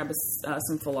 I'll grab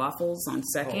some falafels on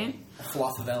 2nd.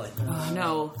 Falafel.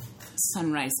 No,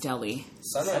 Sunrise Deli.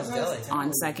 Sunrise Deli.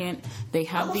 On 2nd. They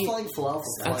have I'm a flying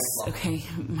falafel. Okay,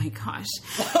 my gosh.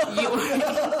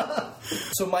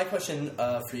 So my question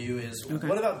for you is,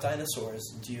 what about dinosaurs?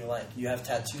 Do you like? You have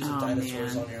tattoos of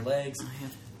dinosaurs on your legs?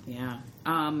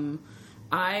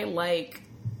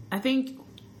 I think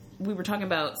we were talking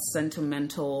about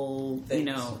sentimental,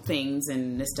 things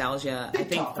and nostalgia. Big I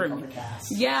think topic on the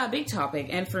cast. Yeah, big topic.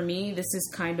 And for me, this is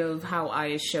kind of how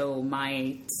I show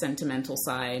my sentimental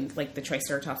side. Like the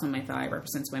triceratops on my thigh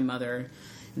represents my mother.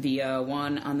 The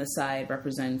one on the side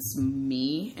represents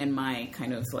me and my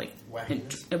kind of like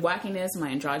wackiness,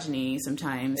 my androgyny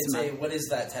sometimes. What is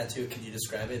that tattoo? Can you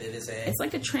describe it? It's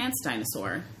like a trance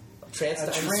dinosaur. Trans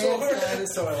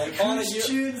dinosaur, like who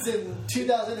tunes in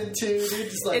 2002, dude,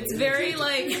 just like it's very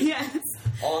like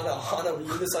on a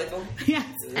unicycle. Yes,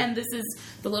 and this is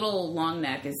the little long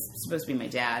neck is supposed to be my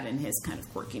dad and his kind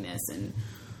of quirkiness, and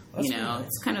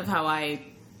it's kind of how I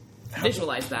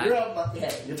visualize that.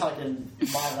 You're talking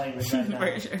my language right now.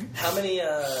 For sure. How many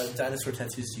dinosaur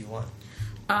tattoos do you want?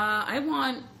 I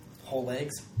want whole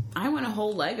legs. I want a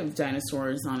whole leg of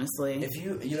dinosaurs, honestly. If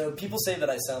you people say that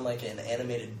I sound like an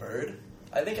animated bird,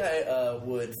 I think I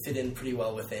would fit in pretty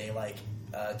well with a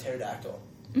pterodactyl.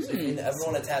 So if you ever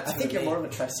want a tattoo, I think you're more of a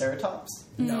triceratops.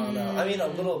 No. I mean a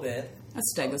little bit. A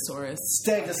stegosaurus.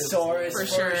 Stegosaurus, for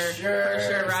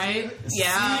sure, right?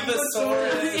 Yeah.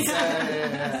 Stegosaurus.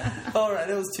 Yeah. All right,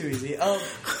 it was too easy.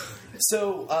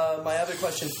 So, my other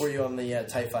question for you on the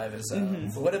Type 5 is,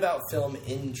 what about film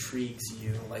intrigues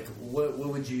you? Like, what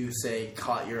would you say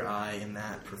caught your eye in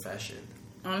that profession?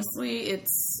 Honestly,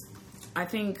 I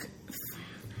think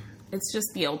it's just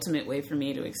the ultimate way for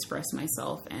me to express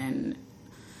myself, and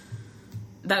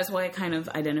that's why I kind of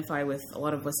identify with a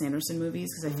lot of Wes Anderson movies,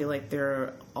 because I feel like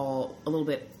they're all a little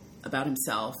bit about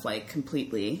himself, like,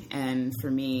 completely, and for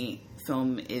me,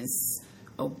 film is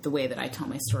the way that I tell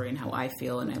my story and how I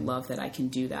feel, and I love that I can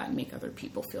do that and make other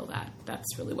people feel that.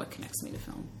 That's really what connects me to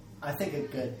film. I think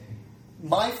it's good.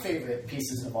 My favorite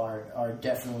pieces of art are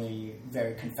definitely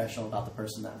very confessional about the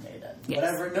person that made it. Yes.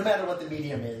 Whatever, no matter what the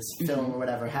medium is, film or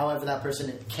whatever, however that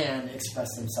person can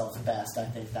express themselves best, I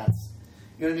think that's,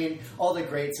 you know what I mean? All the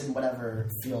greats in whatever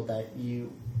field that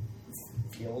you...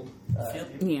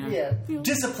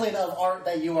 discipline of art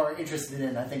that you are interested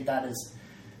in, I think that is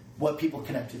what people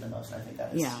connect to the most. I think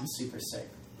that is super sick.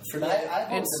 For me,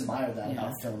 I've always admired that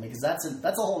about film, because that's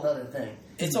a whole other thing.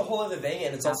 It's a whole other thing,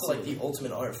 and it's also like the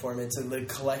ultimate art form. It's the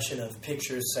collection of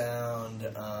picture, sound,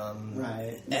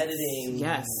 editing,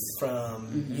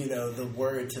 from the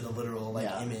word to the literal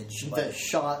image. The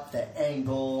shot, the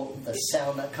angle, the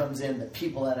sound that comes in, the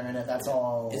people that are in it. That's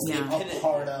all a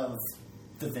part of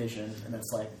the vision, and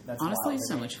it's like that's honestly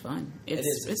so much fun.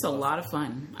 It's a lot of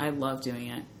fun. I love doing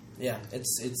it. Yeah,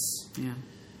 it's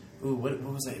Ooh, what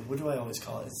was it? What do I always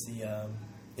call it?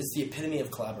 It's the epitome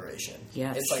of collaboration.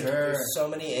 Yeah, it's like there's so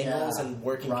many angles and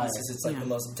working pieces. It's like the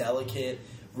most delicate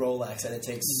Rolex, and it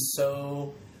takes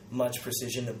so much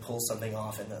precision to pull something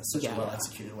off in such a well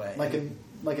executed way.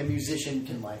 Like a musician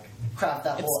can craft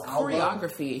that whole album.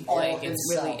 Choreography, it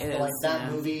really is. But that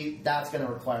movie, that's going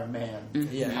to require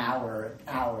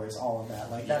hours, all of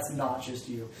that. That's not just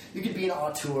you. You could be an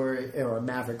auteur or a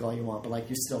maverick all you want, but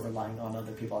you're still relying on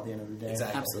other people at the end of the day.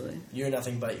 Exactly. Absolutely. You're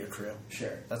nothing but your crew.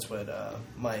 Sure. That's what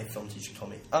my film teacher told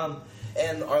me.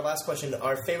 And our last question,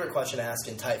 our favorite question to ask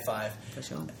in Type 5. For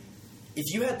sure.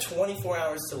 If you had 24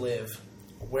 hours to live,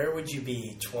 where would you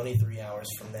be 23 hours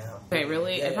from now? Okay,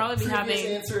 really? Yeah. I'd probably be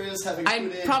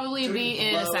I'd probably be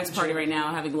in a sex party right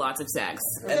now, having lots of sex.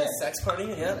 And a sex party?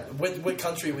 Yeah. What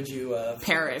country would you...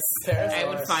 Paris. Paris? I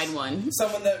would find one.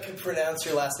 Someone that could pronounce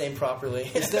your last name properly.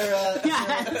 Is there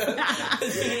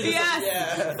Yes,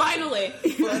 Yeah. finally.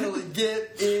 Finally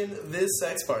get in this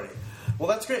sex party. Well,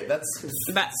 that's great. That's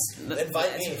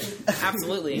invite me.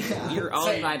 Absolutely. You're all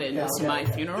Same. invited Yeah, to yeah, my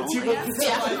yeah. funeral. It's your-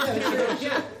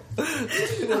 Yeah.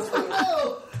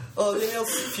 Oh, Danielle's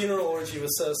funeral orgy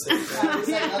was so sick. I was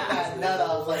like, up that nut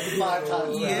off like 5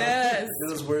 times. Yes.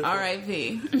 It was worth it.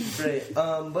 R.I.P. Great.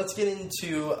 Let's get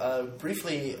into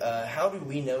briefly. How do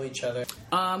we know each other?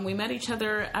 We met each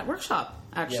other at Workshop,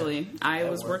 actually. Yeah, I at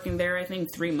was work. working there, I think,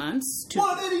 3 months.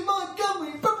 Eddie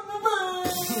Montgomery.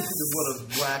 What a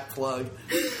black plug.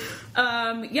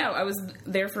 Yeah, I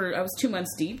was 2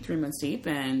 months deep, 3 months deep,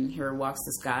 and here walks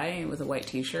this guy with a white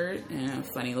t-shirt and a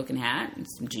funny looking hat and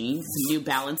some jeans, some New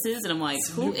Balances, and I'm like,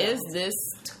 who is this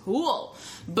tool?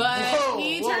 But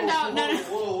he turned out...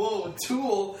 Whoa,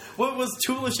 Tool. What was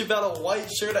toolish about a white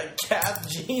shirt, a cap,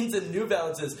 jeans, and New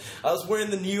Balances? I was wearing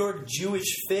the New York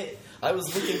Jewish fit. I was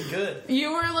looking good.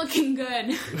 You were looking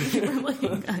good. You were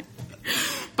looking good.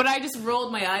 But I just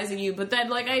rolled my eyes at you. But then,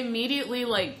 like, I immediately,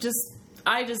 like,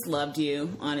 I just loved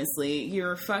you, honestly.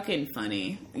 You're fucking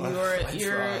funny. You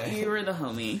were the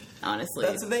homie, honestly.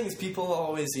 That's the thing is people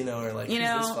always, are like, who's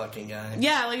this fucking guy?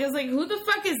 Yeah, like, I was like, who the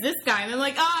fuck is this guy? And they're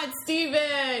like, it's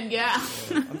Steven. Yeah.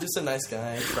 I'm just a nice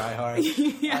guy. I try hard.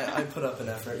 Yeah. I put up an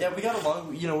effort. Yeah, we got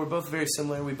along. We're both very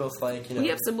similar. We both like, We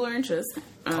have similar interests.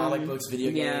 comic books, video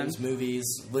yeah. games, movies.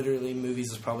 Literally,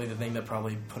 movies is probably the thing that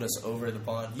probably put us over the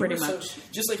bond. Pretty much.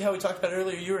 Just like how we talked about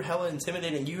earlier, you were hella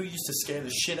intimidating. You used to scare the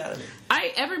shit out of me.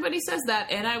 Everybody says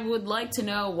that, and I would like to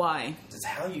know why. It's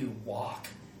how you walk.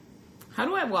 How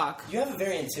do I walk? You have a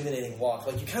very intimidating walk.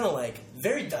 Like, you kind of like,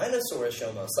 very dinosaurish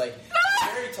almost. Like,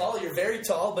 you're very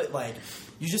tall, but like,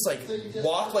 you just like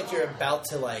walk like you're about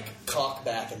to like cock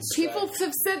back and strike. People have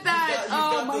said that. You've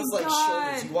got My those, like, God.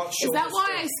 shoulders. You walk Is that shoulders why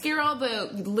straight. I scare all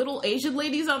the little Asian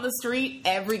ladies on the street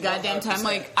every goddamn time? 100%.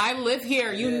 Like, I live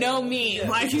here. You Yeah. know me. Yeah.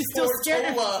 Why are you still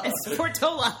scared? Portola. It's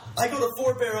Portola. I go to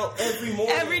 4-Barrel every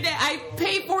morning. Every day. I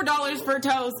pay $4 for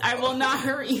toast. I will not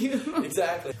hurt you.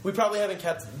 Exactly. We probably haven't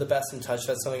kept the best in touch.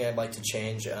 That's something I'd like to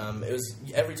change. It was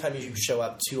every time you show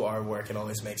up to our work, it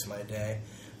always makes my day.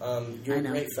 You're a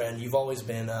great friend. You've always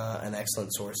been an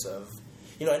excellent source of...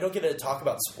 I don't get to talk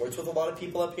about sports with a lot of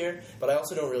people up here, but I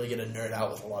also don't really get to nerd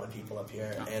out with a lot of people up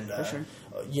here. For sure.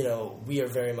 We are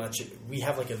very much... We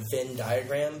have like a Venn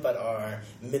diagram, but our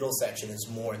middle section is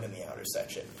more than the outer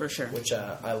section. For sure. Which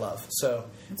I love. So,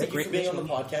 thank you for being on the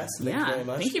podcast. Thank you very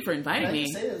much. Thank you for inviting Can I me.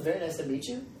 just say it was very nice to meet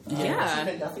you? Yeah. It's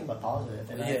been nothing but positive,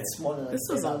 and Yeah. it's more than I This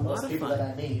say was a about most lot of people fun.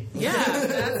 that I meet. Yeah,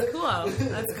 that's cool.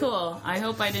 That's cool. I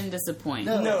hope I didn't disappoint.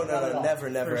 No. No, Not at all. never. For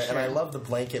And I sure. love the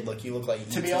blanket look. You look like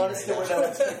To be E.T. honest, there right were now. no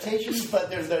expectations,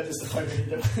 but there's no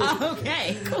disappointment either.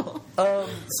 Okay, cool.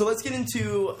 So let's get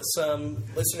into some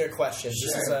listener questions.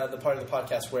 This is Sure. the part of the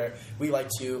podcast where we like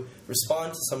to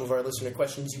respond to some of our listener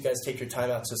questions. You guys take your time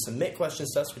out to submit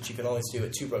questions to us, which you can always do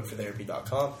at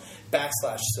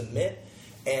twobroketherapy.com/submit.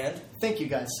 And Thank you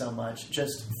guys so much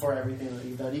just for everything that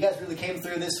you've done. You guys really came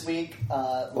through this week.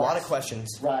 a lot of questions.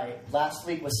 Right. Last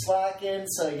week was slacking,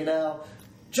 so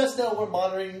just know we're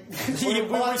monitoring. We see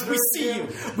you.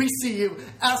 We see you.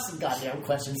 Ask some goddamn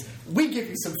questions. We give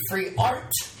you some free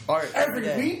art. Art Every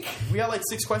day. week? We got like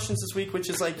 6 questions this week, which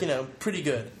is like, pretty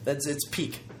good. It's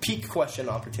peak question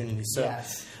opportunity. So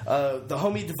Yes. the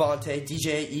homie Devontae,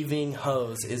 DJ Evening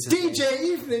Hose is his name. DJ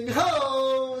Evening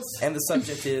Hose. And the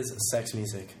subject is sex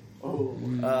music. Oh.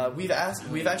 We've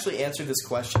actually answered this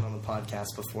question on the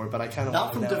podcast before, but I kind of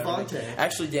Not want to from know. Devontae.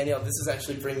 Actually, Danielle, this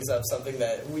actually brings up something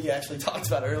that we actually talked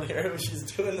about earlier when she's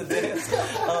doing the dance.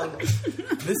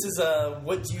 This is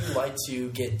what do you like to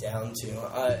get down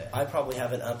to? I probably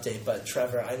have an update, but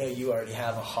Trevor, I know you already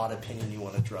have a hot opinion you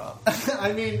want to drop.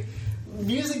 I mean,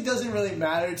 music doesn't really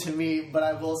matter to me, but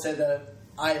I will say that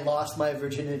I lost my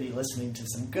virginity listening to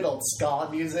some good old ska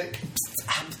music.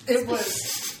 It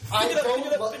was... Pick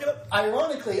it up.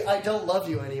 Ironically, I Don't Love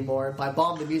You Anymore by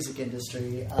Bomb the Music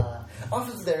Industry off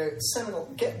of their seminal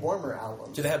Get Warmer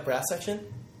album. Do they have brass section?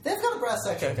 They've got a brass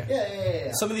section. Okay.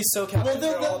 Yeah. Some of these SoCal Well,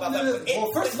 are all about that.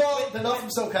 well, first of all, they're not from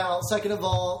SoCal. Second of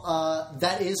all,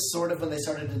 that is sort of when they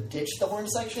started to ditch the horn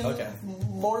section. Okay.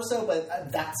 More so,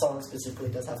 but that song specifically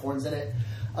does have horns in it.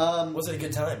 Was it a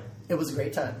good time? It was a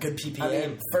great time. Good PPM. I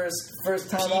mean, first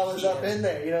time I was up PPM. in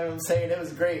there. You know what I'm saying? It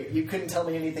was great. You couldn't tell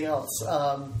me anything else.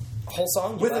 Whole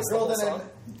song? You With a asked the girl whole that song?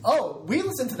 we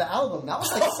listened to the album. That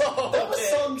was like that was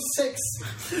song 6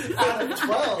 out of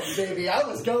 12, baby. I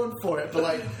was going for it, but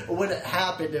like when it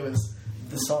happened, it was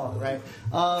the song, right?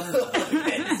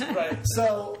 Right.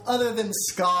 So other than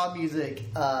ska music,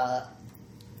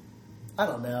 I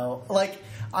don't know. Like,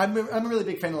 I'm a really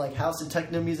big fan of like house and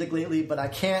techno music lately, but I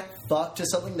can't fuck to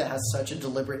something that has such a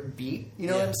deliberate beat. You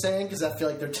know what I'm saying? Because I feel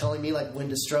like they're telling me like when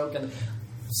to stroke, and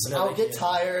I'll get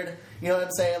tired. You know what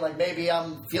I'm saying? Like maybe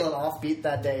I'm feeling offbeat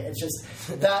that day. It's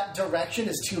just that direction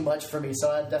is too much for me.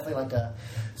 So I'd definitely like to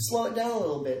slow it down a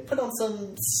little bit. Put on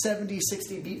some 70,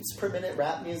 60 beats per minute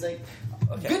rap music.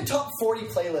 Okay. Good top 40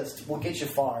 playlist will get you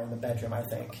far in the bedroom, I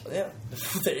think. Yeah,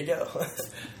 there you go.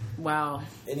 Wow.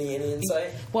 Any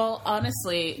insight? Well,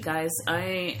 honestly, guys,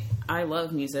 I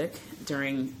love music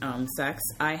during sex.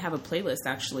 I have a playlist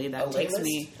actually that takes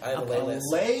me. I have a playlist.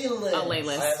 A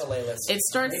playlist. I have a playlist. It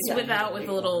starts with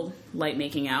a little light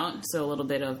making out, so a little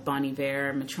bit of Bon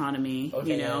Iver, Metronomy,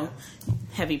 Okay,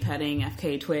 heavy petting,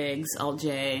 FK Twigs, Alt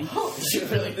J. Oh, you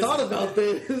really Thought about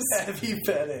this. Heavy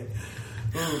petting.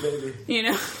 Ooh, baby. You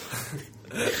know.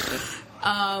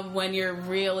 When you're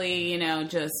really,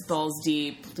 just balls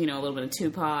deep, a little bit of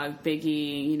Tupac,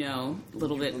 Biggie, a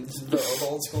little bit. The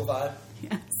old school vibe.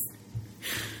 Yes.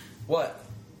 What?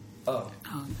 Oh.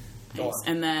 Go Nice. on.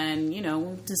 And then,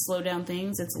 to slow down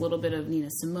things, it's a little bit of Nina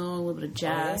Simone, a little bit of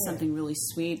jazz, yeah. something really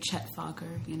sweet, Chet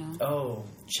Faker, Oh,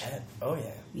 Chet. Oh,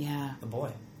 yeah. Yeah. The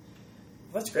boy.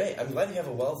 That's great. I'm glad you have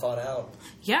a well thought out.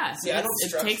 Yeah. See, I don't it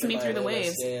structure takes me my through the playlist,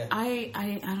 waves. yeah. I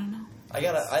don't know.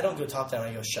 I don't go top down.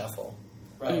 I go shuffle.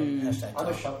 Right. Hashtag I'm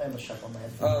top. a shuffle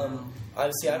man.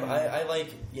 I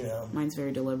like Mine's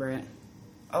very deliberate.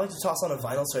 I like to toss on a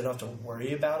vinyl so I don't have to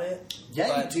worry about it. Yeah,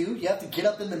 but you do. You have to get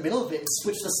up in the middle of it and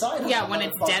switch the side. Yeah, when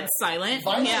it's dead silent.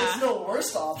 Vinyl Yeah. is the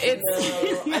worst option.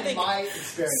 It's in my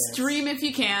experience. stream if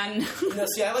you can.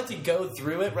 See, I like to go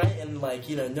through it, right? And,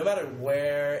 no matter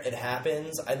where it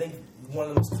happens, I think one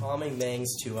of the most calming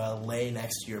things to lay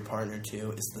next to your partner,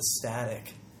 too, is the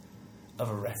static of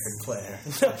a record player.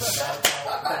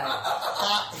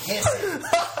 Hot hissing.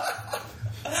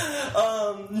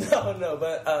 No,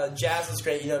 but jazz is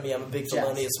great. You know me, I'm a big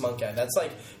Thelonious Monk guy. That's,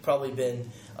 probably been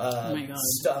Oh my God.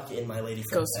 stuck in my lady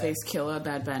friend's head. Ghostface Killer,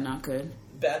 Bad Bad Not Good.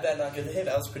 Bad, not good. Hey,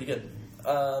 that was pretty good.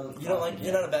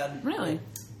 You're not a bad... Really?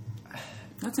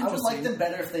 That's I interesting. would like them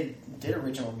better if they did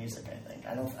original music.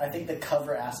 I think the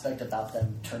cover aspect about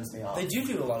them turns me off. They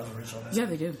do a lot of original music. Yeah,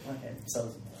 they do. Okay, so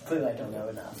clearly I don't know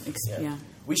enough. Yeah.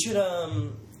 We should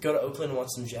go to Oakland and watch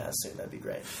some jazz soon. That'd be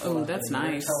great. Oh, that's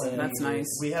nice. That's nice.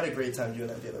 We had a great time doing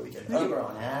that the other weekend. We were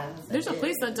on ads. There's a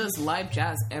place that does live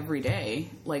jazz every day,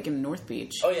 like in North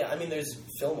Beach. Oh yeah, I mean there's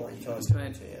Fillmore. You can always go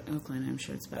But to. Yeah. Oakland, I'm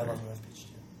sure it's I better. love North Beach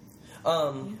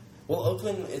too. Well,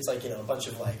 Oakland, it's a bunch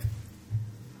of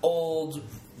old,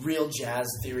 real jazz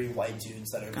theory white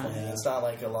dudes that are playing. Yeah. It's not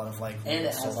a lot of And weird it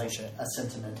has soulful shit. a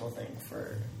sentimental thing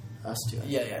for us too.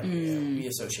 Yeah. We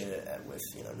associate it with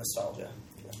nostalgia.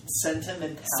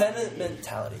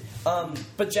 Sentimentality.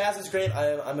 But jazz is great.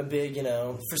 I'm a big,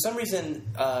 for some reason,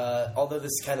 although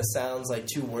this kind of sounds like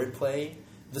too wordplay,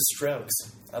 the Strokes.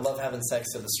 I love having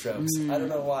sex to the Strokes. I don't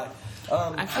know why.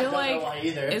 I feel don't know why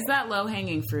either. is that low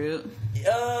hanging fruit?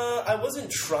 I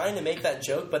wasn't trying to make that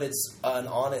joke, but it's an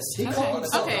honest. He called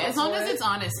himself Okay, out as long for as it. it's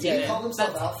honesty. He Yeah. called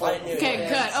himself That's- out for it. I knew. Okay,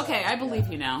 Yeah. good. Okay, I believe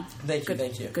you now. Thank you, Good,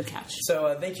 thank you. Good catch.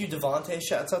 So thank you, Devontae.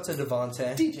 Shouts out to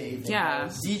Devontae. DJ Evening Yeah.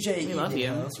 House. DJ, We love you.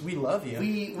 House. We love you.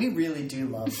 We really do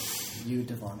love you,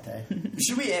 Devontae.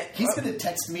 Should we? He's gonna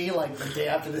text me the day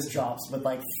after this drops with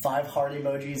 5 heart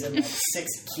emojis and 6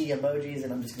 key emojis,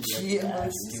 and I'm just gonna be Key like,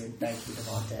 yes, emojis? dude, thank you,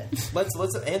 Devontae.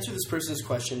 Let's answer this person's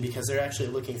question because they're actually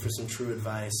looking for some true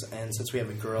advice, and since we have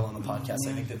a girl on the podcast,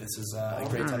 I think that this is a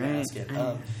great time to Alright. ask it.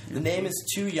 The name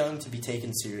is Too Young to Be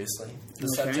Taken Seriously. The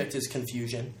Okay. subject is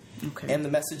confusion, Okay. and the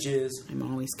message is, I'm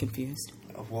always confused.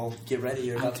 well, get ready.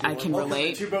 You're about to. I can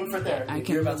relate. You vote for therapy. I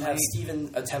can You're about to have relate.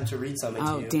 Steven attempt to read something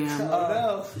Oh, to you. damn.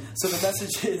 no. So the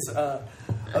message is,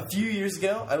 a few years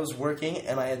ago, I was working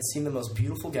and I had seen the most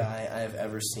beautiful guy I have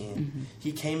ever seen. Mm-hmm.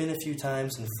 He came in a few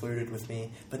times and flirted with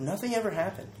me, but nothing ever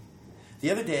happened. The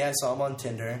other day, I saw him on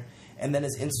Tinder and then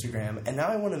his Instagram, and now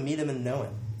I want to meet him and know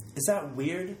him. Is that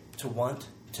weird to want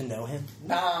to know him?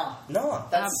 Nah. No.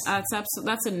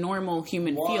 That's a normal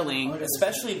human feeling.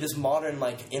 Especially this modern,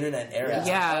 internet era.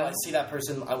 Yeah. Oh, I see that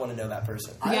person, I want to know that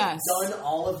person. Yes. I've done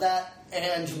all of that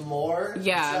and more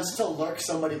Yeah. just to lurk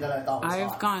somebody that I thought was I've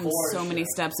hot, gone for so many sure.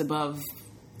 steps above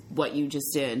what you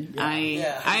just did. Yeah.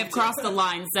 Yeah. I have crossed the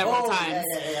line several Oh, times.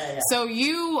 yeah. So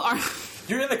you are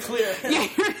You're in the clear. yeah,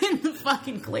 you're in the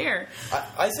fucking clear.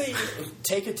 I say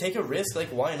take a risk.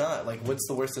 Why not? What's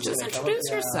the worst that's Just going to come? introduce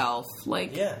up? yourself.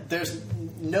 Yeah. There's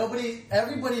nobody,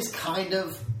 everybody's kind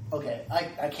of, okay,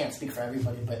 I can't speak for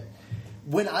everybody, but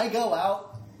when I go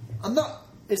out,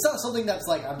 it's not something that's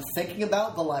I'm thinking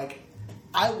about, but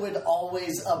I would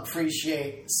always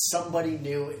appreciate somebody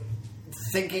new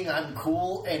thinking I'm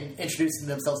cool and introducing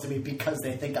themselves to me because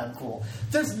they think I'm cool.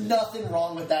 There's nothing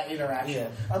wrong with that interaction. Yeah.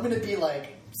 I'm going to be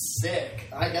like, sick.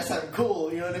 I guess I'm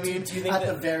cool. You know what I mean? Do you think at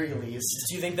that- the very least.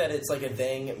 Do you think that it's like a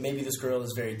thing? Maybe this girl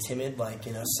is very timid. Like,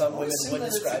 you know, some women assume would that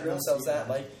it's describe a girl themselves thing. that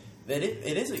like that.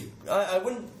 It is a.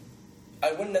 I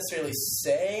wouldn't necessarily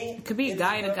say It could be a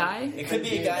guy to guy. It could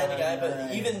be a guy and a guy, but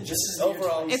Right. even just This is your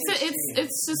overall, choice.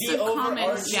 It's just The a common,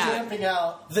 overarching yeah. Camping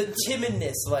out. the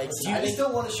timidness. Like, do you I think? just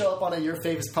don't want to show up on your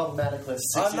favorite problematic list.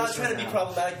 6 I'm not years trying to from be now.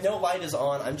 problematic. No light is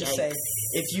on. I'm just Yikes. saying,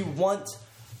 if you want,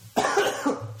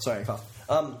 sorry, I coughed.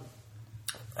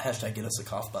 Hashtag get us a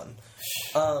cough button.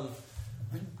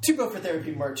 2 Go for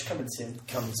Therapy merch coming soon.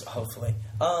 Comes hopefully.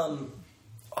 Oh,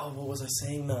 what was I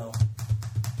saying though?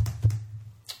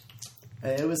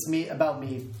 It was about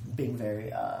me being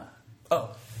very.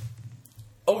 Oh.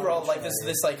 Overall, like this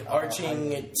like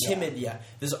arching yeah. timid,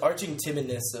 this arching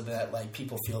timidness of that like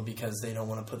people feel because they don't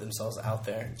want to put themselves out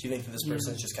there. Do you think that this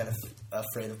person is just kind of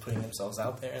afraid of putting themselves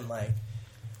out there and like,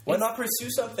 why not pursue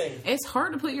something? It's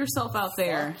hard to put yourself out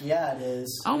there. Yeah, it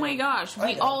is. Oh my gosh, I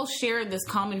we know. all share this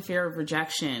common fear of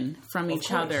rejection from Of each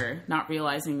course. other, not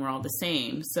realizing we're all the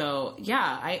same. So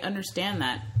yeah, I understand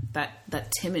that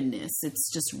timidness.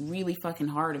 It's just really fucking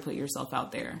hard to put yourself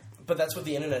out there. But that's what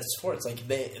the internet is for. It's like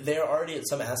they're already at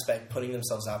some aspect putting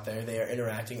themselves out there. They are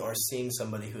interacting or seeing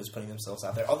somebody who is putting themselves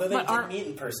out there. Although they But did are- meet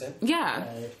in person. Yeah.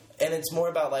 Right. And it's more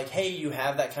about like, hey, you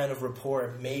have that kind of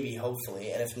rapport, maybe,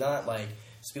 hopefully. And if not, like,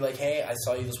 just be like, hey, I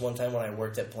saw you this one time when I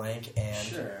worked at blank, and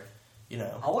Sure. you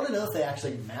know. I want to know if they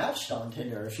actually matched on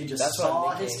Tinder, or if she just That's what saw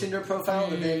I'm his thinking. Tinder profile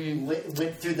and then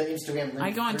went through the Instagram link.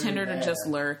 I go on through Tinder to there. just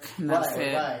lurk, and that's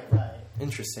it. Right.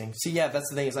 Interesting. See, yeah, that's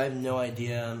the thing is I have no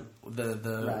idea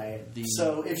the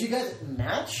So if you guys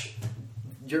match,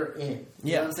 you're in. You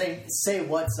Yeah. know what I'm saying? Say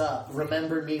what's up.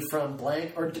 Remember me from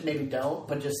blank, or maybe don't,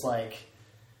 but just like.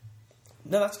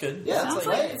 no, that's good. Yeah, That's Sounds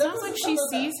like- like, Right? sounds like she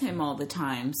That's not sees him all the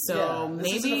time. So yeah,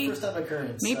 this isn't a maybe first time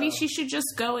occurrence. maybe so she should just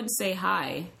go and say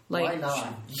hi. Like, why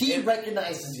not? He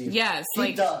recognizes you. yes, he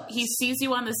like does. he sees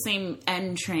you on the same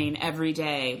N train every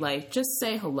day. Like, just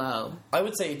say hello. I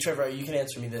would say, Trevor, you can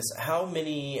answer me this. How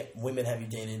many women have you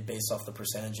dated based off the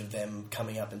percentage of them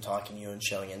coming up and talking to you and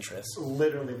showing interest?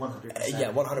 Literally 100%.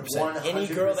 Yeah, 100%. Any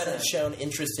girl that has shown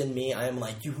interest in me, I am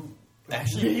like, you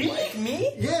actually like me?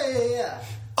 Yeah.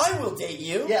 I will date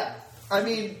you. Yeah. I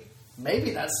mean,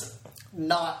 maybe that's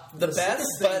not The the best,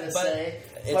 sickest thing to but say,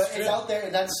 it's but true. it's out there,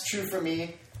 and that's true for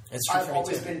me. It's true I've for me,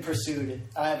 always too. been pursued.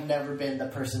 I have never been the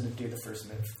person to do the first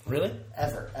move. Really?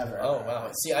 Ever. Oh, wow.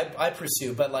 See, I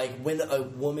pursue, but like when a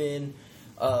woman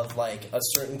of like a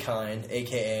certain kind,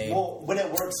 aka Well, when it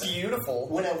works, beautiful,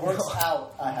 when it works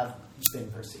out, I have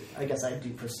been pursued. I guess I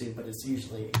do pursue, but it's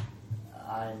usually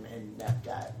I'm in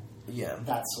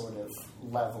that sort of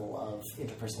level of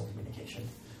interpersonal communication.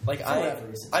 like For whatever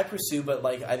reason. I pursue, but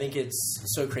like I think it's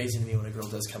so crazy to me when a girl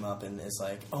does come up and is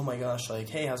like, oh my gosh, like,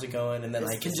 hey, how's it going? And then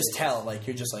It's I can just tell, like,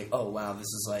 you're just like, oh wow, this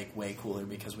is like way cooler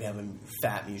because we have a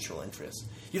fat mutual interest.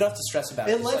 You don't have to stress about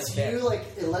it. It It's lets like there.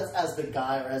 it lets as the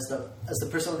guy or as the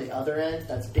person on the other end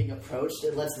that's being approached,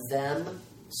 it lets them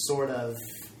sort of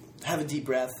have a deep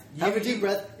breath. have a deep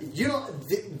breath. You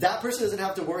don't. That person doesn't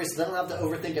have to worry, so they don't have to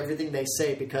overthink everything they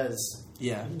say because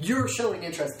Yeah. you're showing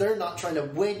interest. They're not trying to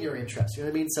win your interest. You know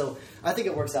what I mean? So I think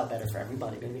it works out better for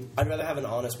everybody. Maybe. I'd rather have an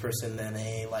honest person than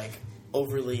a like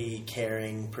overly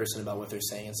caring person about what they're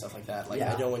saying and stuff like that. Like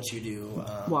Yeah. I don't want you to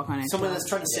Walk on it. Someone that's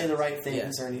trying to say the right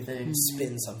things Yeah. or anything.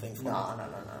 spin something for me. No.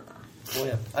 Well,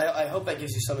 yeah. I hope that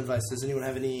gives you some advice. Does anyone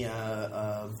have any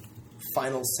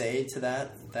final say to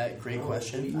that great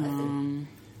question?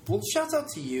 Well, shouts out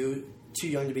to you. Too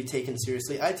young to be taken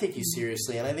seriously. I take you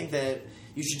seriously, and I think that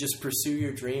you should just pursue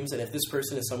your dreams. And if this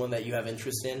person is someone that you have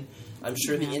interest in, I'm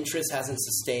sure the interest hasn't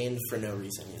sustained for no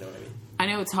reason. You know what I mean? I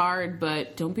know it's hard,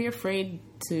 but don't be afraid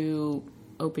to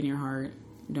open your heart.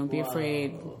 Don't be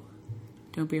afraid.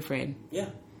 Don't be afraid. Yeah,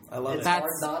 I love It's it. hard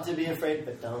not to be afraid,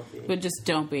 but don't be. But just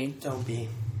don't be. Don't be.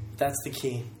 That's the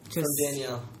key. From Just-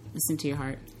 Danielle. Listen to your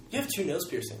heart. You have 2 nose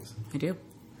piercings. I do.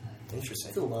 Interesting.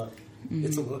 It's a look.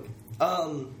 It's a look.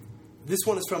 This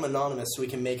one is from Anonymous, so we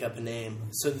can make up a name.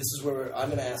 So this is where I'm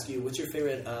going to ask you, what's your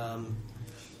favorite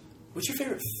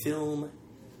film?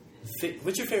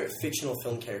 What's your favorite fictional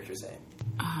film character's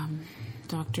name?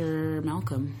 Dr.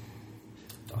 Malcolm.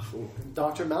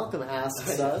 Dr. Malcolm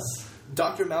asks us.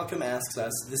 Dr. Malcolm asks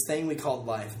us, this thing we call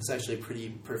life. It's actually a pretty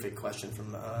perfect question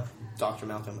from Dr.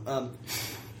 Malcolm.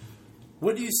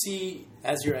 What do you see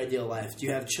as your ideal life? Do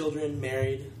you have children,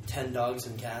 married, 10 dogs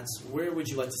and cats? Where would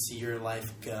you like to see your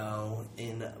life go?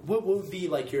 What would be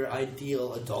like your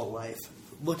ideal adult life?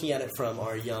 Looking at it from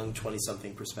our young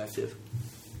 20-something perspective.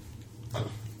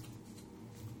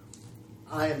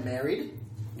 I am married.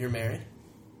 You're married?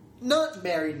 Not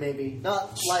married, maybe.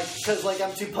 Not like, because like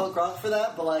I'm too punk rock for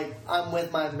that, but like I'm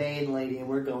with my main lady and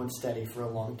we're going steady for a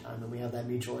long time and we have that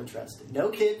mutual interest. No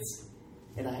kids,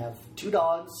 and I have 2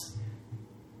 dogs,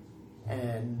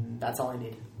 and that's all I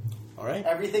need. All right.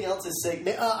 Everything else is sick.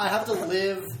 I have to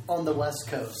live on the West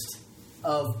Coast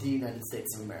of the United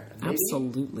States of America. Maybe,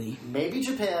 Absolutely. Maybe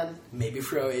Japan. Maybe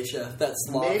Croatia. That's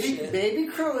Slav shit. Maybe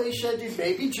Croatia, dude.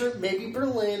 Maybe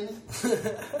Berlin.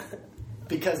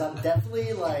 Because I'm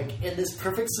definitely, like, in this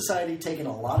perfect society, taking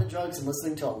a lot of drugs and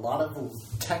listening to a lot of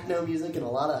techno music and a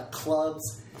lot of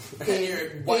clubs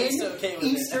Your wife's okay with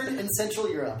Eastern and Central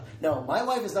Europe. No, my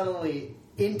wife is not only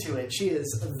into it, she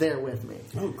is there with me.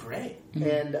 Oh, great.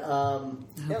 And, I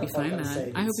hope you find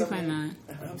that. I hope you find that.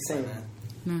 I'm saying that.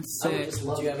 That's I would sick. just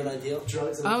love Do you have an ideal?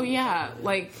 drugs. And Oh, yeah.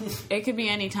 Like, it could be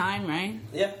any time, right?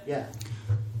 Yeah. Yeah.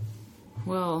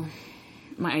 Well,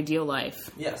 my ideal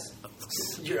life. Yes.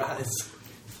 Your eyes.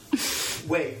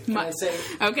 Wait, can My- I say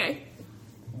Okay.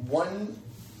 one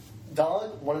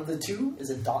dog, one of the 2 is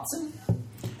a Dachshund.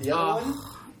 The other one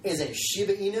is a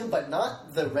Shiba Inu, but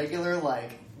not the regular,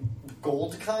 like,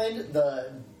 gold kind,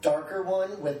 the darker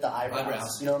one with the eyebrows.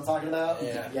 You know what I'm talking about?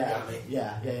 Yeah, you Yeah. got me.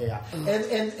 Yeah.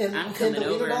 And I'm the coming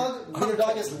wiener over.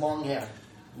 dog has long hair.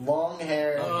 Long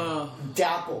hair,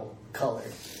 dapple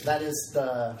colored. That is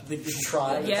the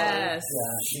tri. Yes.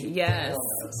 Yes.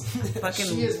 Fucking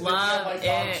She is love my dog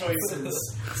it.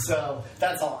 choices. So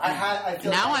that's all. I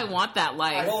feel Now like I want that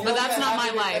life, I but that's feel not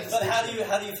like my I have life. But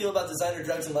how do you feel about designer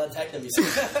drugs and loud techno music?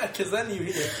 Because then you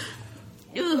hear.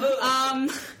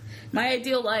 My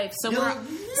ideal life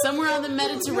somewhere on the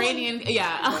Mediterranean.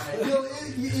 Yeah, You know,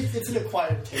 it's an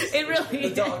acquired taste. it really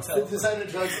The dog The designer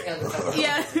drugs and the techno.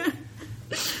 Yeah.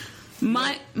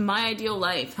 My ideal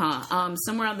life, huh?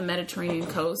 Somewhere on the Mediterranean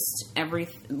coast,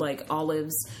 like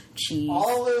olives, cheese,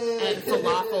 Olive. and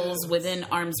falafels within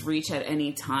arm's reach at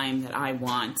any time that I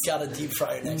want. Got a deep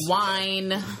fryer next.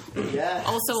 Wine. Yeah.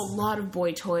 Also, a lot of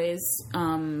boy toys.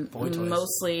 toys.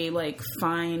 Mostly like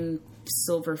fine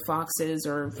silver foxes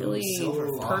or really silver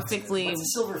foxes. perfectly, What's a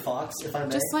silver fox, if I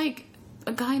may? just like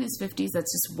a guy in his 50s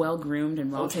that's just well groomed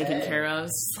and well taken Okay. care of.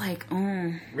 It's like,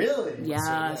 Really?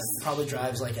 yes. Probably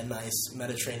drives like a nice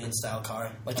Mediterranean style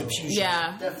car, like a Peugeot.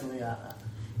 Yeah. Definitely.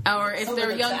 Or if Something they're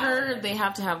like younger, that. they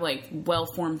have to have like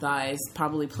well-formed thighs.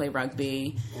 Probably play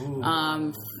rugby.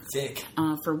 Thick.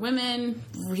 For women,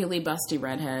 really busty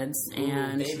redheads,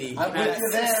 and Baby. I'm with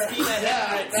you there.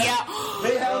 Yeah. yeah,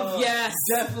 They have yes.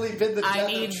 definitely been the I death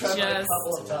need of Trevor a just-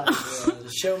 couple of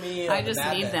times. Show me. I just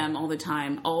Mad need Men. them all the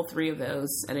time. All 3 of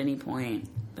those at any point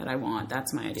that I want.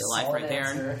 That's my ideal life Solid right there.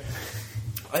 answer.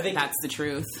 I think That's the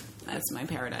truth. That's my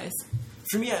paradise.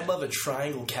 for me, I'd love a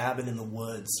triangle cabin in the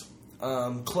woods.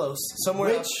 Close,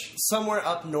 somewhere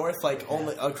up north, like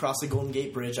only across the Golden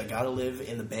Gate Bridge. I gotta live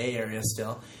in the Bay Area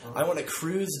still. I want to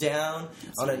cruise down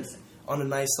on a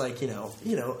nice, like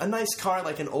a nice car,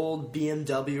 like an old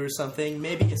BMW or something.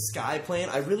 Maybe a sky plane.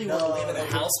 I really want to live in a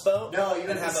houseboat. No, you're and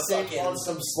gonna have a sink fucking on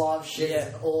some Slav shit, Yeah.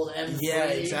 an old M3, Yeah,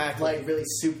 exactly. like really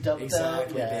souped up.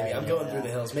 Exactly, stuff. baby. I'm going through the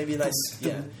hills. Maybe a nice,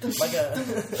 like a.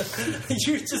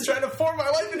 You're just trying to form my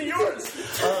life into yours.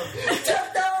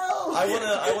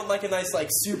 I want like a nice like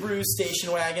Subaru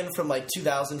station wagon from like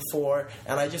 2004,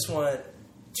 and I just want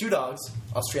 2 dogs,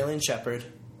 Australian Shepherd.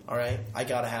 All right, I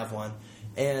gotta have one,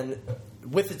 and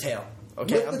with the tail.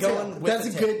 Okay, With I'm the going tail. with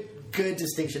That's the a tail. good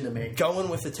distinction to make. Going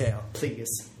with the tail. Please.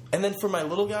 And then for my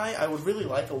little guy, I would really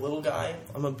like a little guy.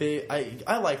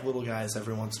 I like little guys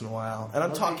every once in a while, and I'm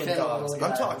I'm a talking big fan of dogs. little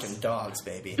I'm guys. talking dogs,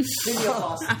 baby. Give me a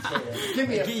Boston Terrier. Give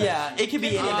me a Yeah, it could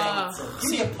be anything.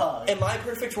 Give me a pug. In my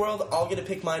perfect world, I'll get to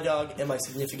pick my dog, and my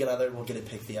significant other will get to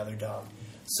pick the other dog.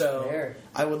 So Fair.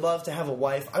 I would love to have a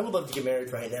wife. I would love to get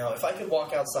married right now. If I could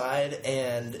walk outside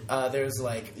and there's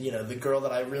like the girl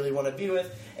that I really want to be with,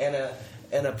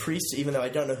 and a priest, even though I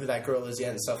don't know who that girl is yet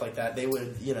and stuff like that, they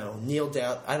would kneel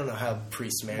down. I don't know how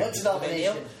priests marry. What people. Do they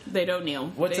kneel? denomination? They don't kneel.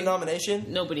 What's They- denomination?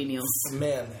 Nobody kneels.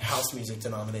 Man, house music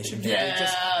denomination. baby. Yeah.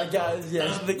 Just the guys. Yeah,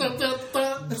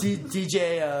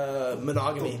 DJ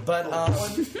monogamy. But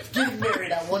Getting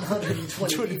married at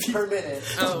 120 beats per minute.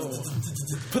 Oh,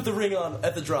 put the ring on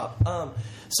at the drop.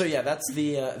 So yeah, that's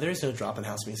the. There is no drop in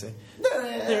house music.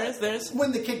 There is.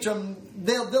 When the kick drum,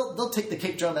 they'll take the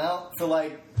kick drum out for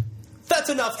like That's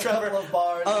enough, a Trevor. couple of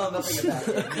bars. Nothing about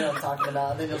it. You know what I'm talking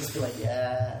about? Then you'll just be like,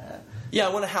 yeah. Yeah,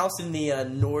 I want a house in the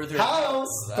northern...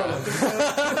 House! I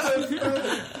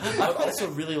would also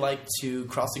really like to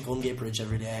cross the Golden Gate Bridge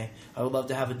every day. I would love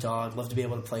to have a dog, love to be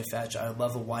able to play fetch. I would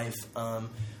love a wife,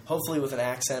 hopefully with an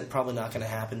accent, probably not going to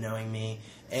happen knowing me.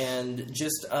 And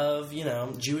just of,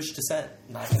 Jewish descent,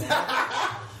 not going to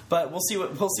happen. But we'll see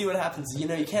what happens. You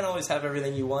can't always have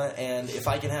everything you want, and if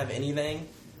I can have anything,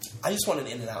 I just want an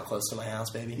In-N-Out close to my house,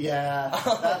 baby. Yeah,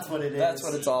 that's what it is. That's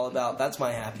what it's all about. That's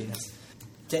my happiness.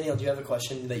 Danielle, do you have a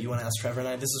question that you want to ask Trevor and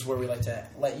I? This is where we like to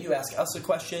let you ask us a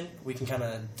question. We can kind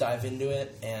of dive into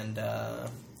it and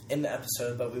in the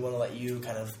episode, but we want to let you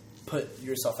kind of put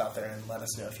yourself out there and let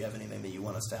us know if you have anything that you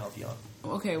want us to help you on.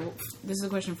 Okay, well, this is a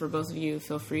question for both of you.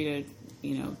 Feel free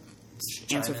to,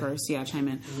 answer first. Yeah, chime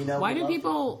in. Why do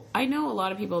people... I know a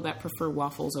lot of people that prefer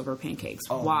waffles over pancakes.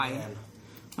 Oh, why? Man.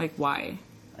 Like, why?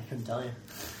 I couldn't tell you.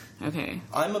 Okay.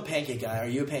 I'm a pancake guy. Are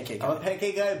you a pancake guy? I'm a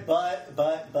pancake guy, but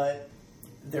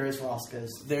there is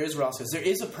Roscoe's. There is Roscoe's. There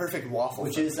is a perfect waffle.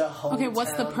 Which is a hometown Okay,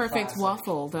 what's the perfect classic.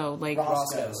 waffle, though? Like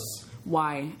Roscoe's.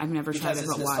 Why? I've never tried Because it,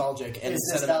 it's but why? nostalgic. And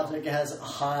It's nostalgic. It has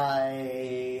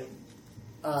high...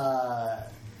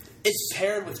 It's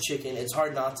paired with chicken. It's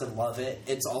hard not to love it.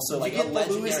 It's also like you a get the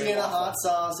legendary Louisiana waffle. hot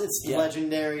sauce. It's Yeah.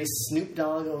 legendary. Snoop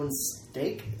Dogg owns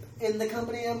steak in the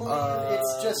company, I believe.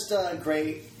 It's just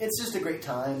a great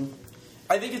time.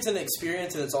 I think it's an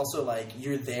experience, and it's also like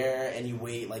you're there and you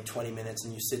wait like 20 minutes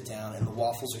and you sit down, and the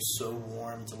waffles are so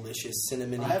warm, delicious,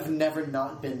 cinnamony. I have never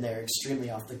not been there. Extremely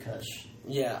off the cush.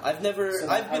 Yeah, I've never. So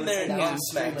I've I been would there say and that's gotten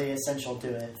smacked. extremely essential to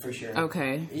it for sure.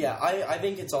 Okay. Yeah, I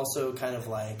think it's also kind of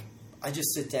like I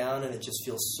just sit down and it just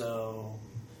feels so.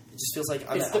 It just feels like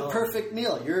I'm It's at the home. perfect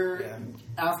meal. Yeah.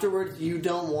 Afterwards, you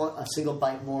don't want a single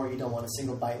bite more. You don't want a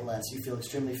single bite less. You feel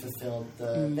extremely fulfilled.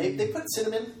 They put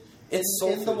cinnamon It's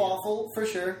soul in the food, yeah. waffle for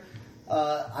sure.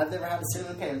 I've never had a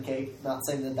cinnamon pancake. Not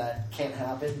saying that can't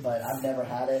happen, but I've never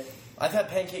had it. I've had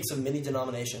pancakes of many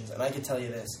denominations, and I can tell you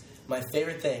this: my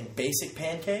favorite thing, basic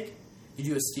pancake. You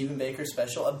do a Stephen Baker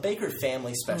special, a Baker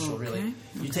family special. Okay, Really,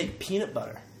 you okay. take peanut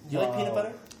butter. Do you like peanut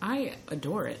butter? I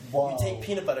adore it. Whoa. You take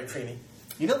peanut butter creamy.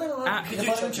 You know they don't Ah, have You peanut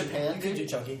do butter in chunky. Japan? You can do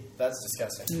chunky. That's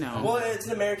disgusting. No. Well, it's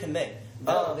an American thing.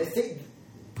 No, they think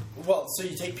Well, so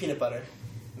you take peanut butter,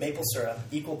 maple syrup,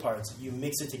 equal parts. You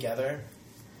mix it together.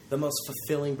 The most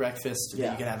fulfilling breakfast that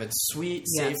Yeah. you can have. It's sweet,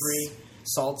 Yes. savory,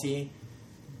 salty,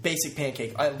 basic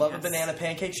pancake. I love a Yes. banana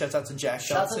pancake. Shouts out to Jack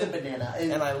Shouts out Johnson. to banana.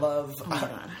 And I love, Oh my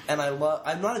God.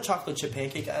 I'm not a chocolate chip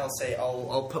pancake guy.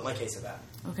 I'll put my case of that.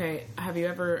 Okay, have you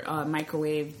ever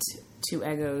microwaved 2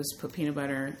 Eggos, put peanut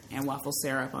butter and waffle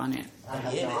syrup on it? I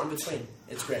have In not. between.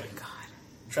 It's great. God.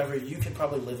 Trevor, you could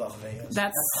probably live off of Eggos.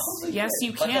 That's probably yes, good.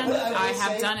 you But can. But I will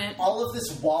have say, done it. All of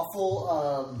this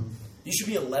waffle. You should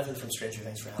be 11 from Stranger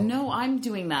Things for Halloween. No, I'm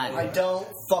doing that. I don't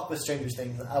fuck with Stranger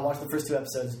Things. I watched the first 2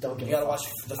 episodes. Don't give You a gotta fuck.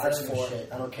 watch the I first don't give a 4. shit.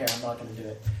 I don't care. I'm not going to do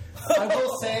it. I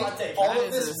will say, Hot take. all That of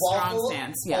is this a strong waffle,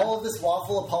 stance, yeah. all of this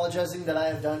waffle apologizing that I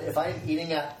have done. If I'm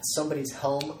eating at somebody's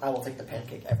home, I will take the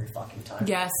pancake every fucking time.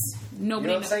 Yes, You know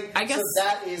nobody. what I'm saying? I guess. So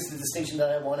that is the distinction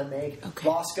that I want to make. Okay.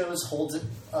 Roscoe's holds it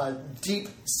deep,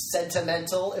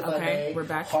 sentimental, if I Okay, may. we're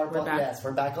back, Hard we're ball- back. Yes,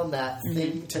 we're back on that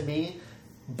thing to me.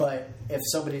 But if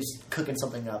somebody's cooking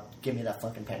something up, give me that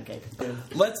fucking pancake.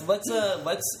 Let's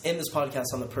end this podcast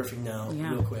on the perfect note,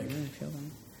 Yeah, real quick. I really feel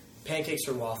that. Pancakes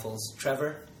or waffles?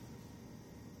 Trevor?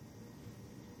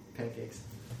 Pancakes.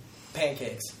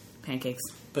 Pancakes. Pancakes.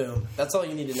 Boom. That's all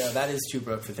you need to know. That is Too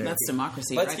Broke for Therapy. That's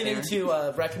democracy. Let's right get there.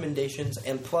 into recommendations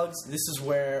and plugs. This is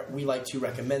where we like to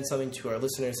recommend something to our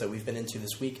listeners that we've been into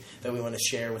this week that we want to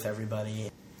share with everybody.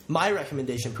 My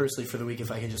recommendation, personally, for the week,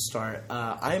 if I can just start,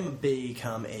 I'm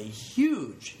become a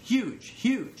huge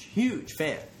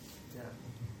fan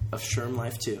of Sherm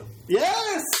Life 2.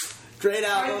 Yes! Great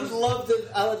I album. would love to.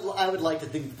 I would like to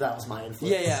think that was my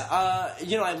influence. Yeah.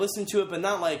 I listened to it, but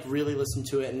not like really listen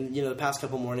to it. And the past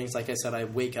couple mornings, like I said, I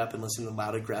wake up and listen to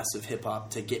loud, aggressive hip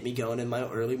hop to get me going in my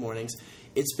early mornings.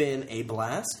 It's been a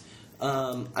blast.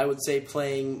 I would say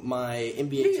playing my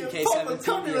NBA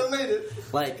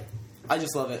 2K17. Like, I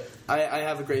just love it. I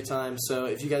have a great time. So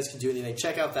if you guys can do anything,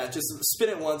 check out that. Just spin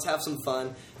it once, have some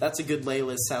fun. That's a good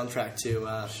playlist soundtrack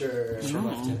to Sure. Sherm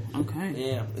Life 2. Oh, okay.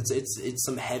 Yeah, it's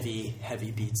some heavy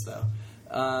beats though.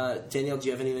 Danielle, do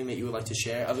you have anything that you would like to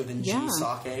share other than Yeah. G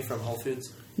Sake from Whole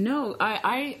Foods? No,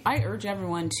 I urge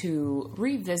everyone to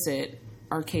revisit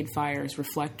Arcade Fire's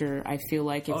Reflector. I feel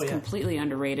like it's completely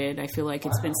underrated. I feel like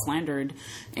it's been slandered.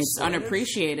 It's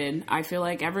unappreciated. I feel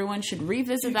like everyone should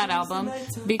revisit that album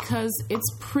because it's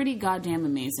pretty goddamn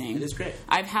amazing. It is great.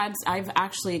 I've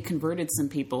actually converted some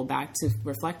people back to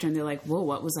Reflector, and they're like, "Whoa,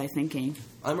 what was I thinking?"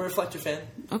 I'm a Reflector fan.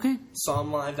 Okay, Saw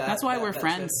him live. That's why we're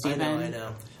friends, trip. Steven. I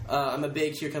know. I'm a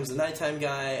big Here Comes the Nighttime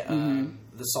guy.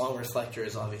 The song Reflector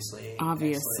is obviously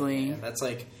Obviously. excellent. That's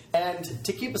like... And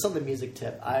to keep us on the music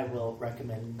tip, I will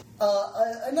recommend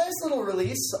a nice little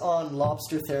release on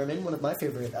Lobster Theremin, one of my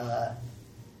favorite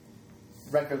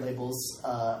record labels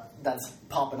that's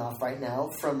popping off right now,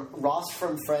 from Ross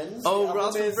from Friends. Oh, The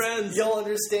Ross album from is Friends. You'll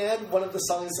Understand. One of the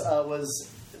songs was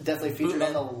definitely featured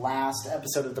on Bootman. the last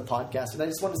episode of the podcast. And I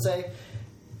just want to say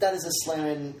that is a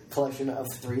slamming collection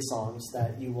of 3 songs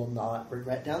that you will not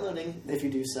regret downloading if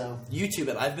you do so. YouTube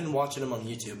it. I've been watching them on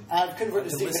YouTube. I've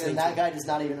converted I've been Stephen, listening and that to- guy does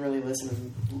not even really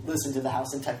listen to the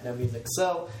house and techno music.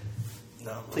 So,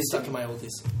 No, I'm Please stuck do. in my oldies.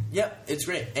 Yeah, it's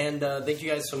great. And thank you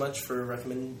guys so much for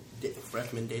recommending.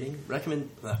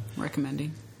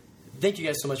 Thank you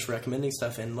guys so much for recommending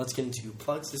stuff, and let's get into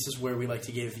plugs. This is where we like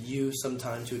to give you some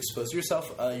time to expose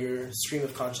yourself, your stream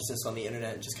of consciousness on the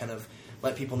internet, and just kind of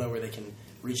let people know where they can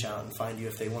reach out and find you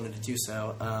if they wanted to do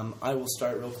so. I will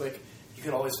start real quick. You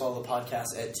can always follow the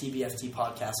podcast at TBFT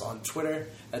Podcast on Twitter.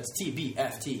 That's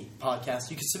TBFT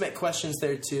Podcast. You can submit questions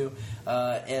there too,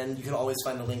 and you can always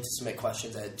find the link to submit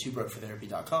questions at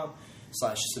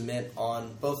twobrokefortherapy.com/submit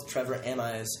on both Trevor and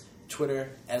I's Twitter,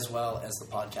 as well as the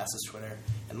podcast's Twitter,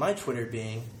 and my Twitter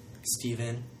being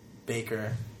Stephen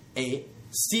Baker 8,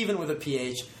 Stephen with a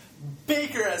PH,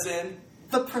 Baker as in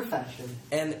the profession.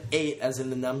 and 8 as in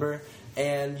the number.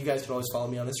 And you guys can always follow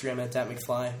me on Instagram at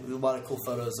DatMcFly. We have a lot of cool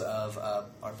photos of our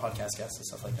podcast guests and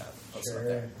stuff like that. Posted up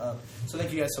there. So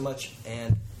thank you guys so much.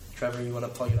 And Trevor, you want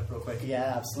to plug it up real quick?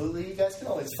 Yeah, absolutely. You guys can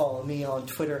always follow me on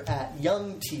Twitter at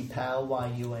YoungTPow,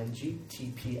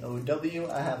 YUNGTPOW.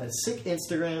 I have a sick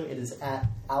Instagram. It is at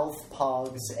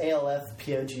AlfPogs,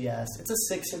 ALFPOGS. It's a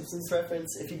sick Simpsons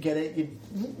reference. If you get it,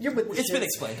 you're with the It's been shits.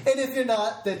 explained. And if you're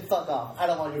not, then fuck off. I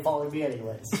don't want you following me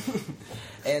anyways.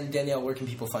 And Danielle, where can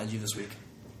people find you this week?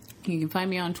 You can find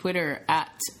me on Twitter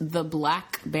at The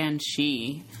Black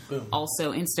Banshee. Boom.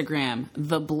 Also Instagram,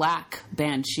 The Black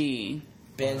Banshee.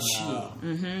 Banshee.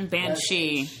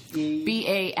 Banshee.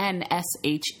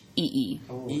 BANSHEE.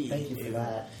 Oh, thank you for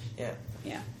that. Yeah.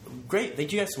 Yeah. Great.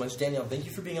 Thank you guys so much. Danielle, thank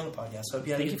you for being on the podcast. Hope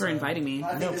you had a Thank good you for time. inviting me. I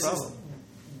think No this problem. is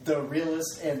the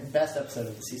realest and best episode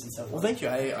of the season so far. Well, thank you.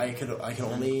 I can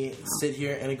only sit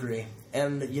here and agree.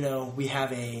 And, you know, we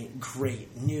have a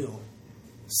great new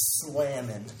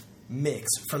slamming mix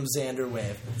from Xander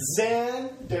Wave.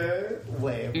 Xander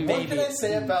Wave. What Baby. can I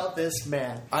say about this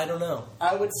man? I don't know.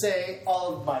 I would say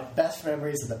all of my best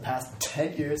memories of the past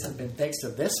 10 years have been thanks to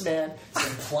this man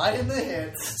supplying the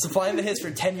hits. Supplying the hits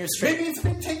for 10 years straight. Maybe it's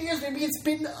been 10 years, maybe it's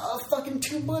been fucking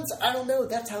 2 months. I don't know.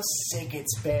 That's how sick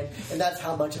it's been, and that's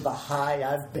how much of a high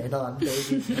I've been on, baby.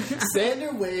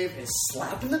 Xander Wave is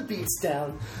slapping the beats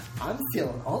down. I'm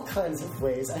feeling all kinds of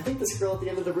ways. I think this girl at the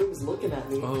end of the room is looking at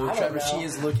me. Oh, I don't Trevor, know. she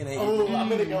is looking at you. Oh, I'm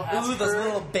gonna go ask Ooh, those her.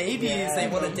 little babies, they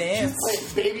wanna dance.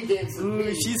 She's playing baby games with Ooh,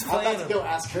 me. she's I'm playing about to go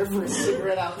ask her for a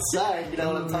cigarette outside. You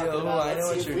know what I'm talking Oh, about? I know Let's see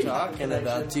what if you're we have a talking about,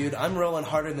 connection. dude. I'm rolling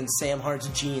harder than Sam Hart's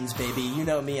jeans, baby. You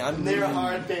know me. I'm They're moving.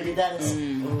 hard, baby. That is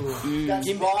that's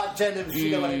Give me- raw denim. If you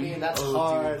know what I mean. That's Oh,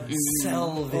 hard. dude.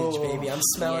 Selvage, Oh. baby. I'm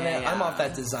smelling it. I'm Yeah. off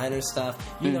that designer stuff.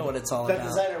 You know what it's all That about.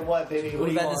 designer, what, baby? What Ooh,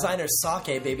 do you that want? designer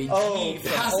sake, baby. Oh, G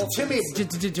from pass it to me.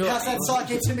 Pass that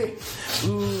sake to me.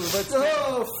 Ooh, let's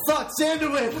Oh, fuck, Xander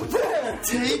Wave. Prepare.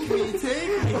 take me.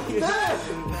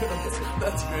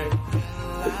 That's great.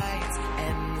 Lights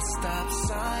and the stop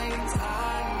signs,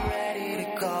 I'm ready to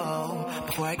go.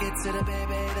 Before I get to the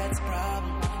baby, that's a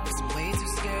problem. 'Cause I'm way too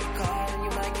scared to call, and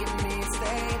you might get me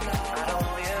stay low. I don't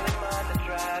really mind the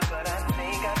drive, but I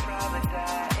think I'd probably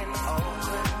die in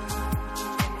Oakland.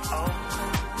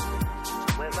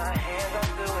 With my hands on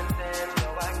doing things, so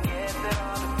I guess it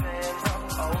all depends on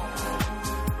Oakland.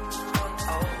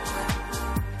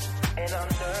 And I'm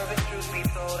nervous, truth be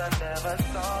told, I never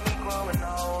saw me growing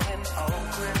old in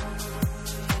Oakland.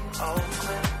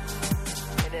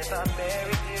 And if I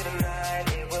married you tonight,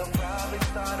 it will probably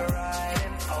start a ride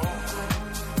in Oakland.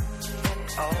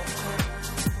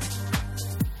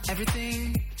 Everything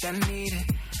that I needed.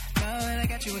 Now that I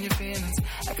got you in your feelings,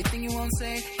 everything you won't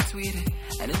say, you tweet it.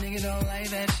 And a nigga don't like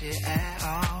that shit at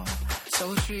all.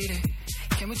 So treat it.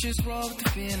 Can we just roll with the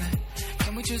feeling?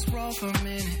 Can we just roll for a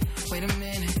minute? Wait a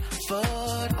minute. Foot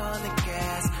on the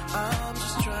gas. I'm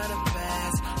just trying to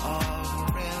pass all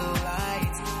the red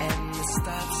lights and the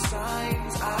stop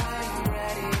signs. I'm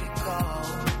ready to go,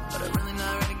 but I'm really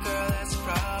not ready, girl. That's a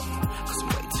problem. 'Cause I'm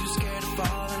way too scared to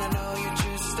fall, and I know you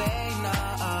just stay now.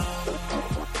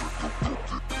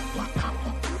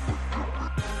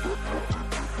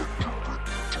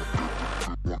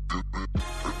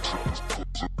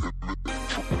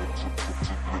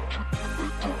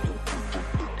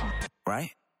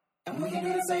 Right? And we can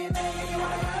do the same thing if you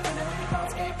wanna have it. And if your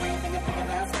thoughts can't breathe, then you're thinking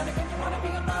that's funny. And you wanna be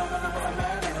a mom when I was a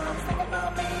man. And I was thinking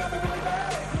about me, I'll be really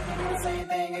bad. We can do the same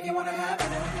thing if you wanna have it.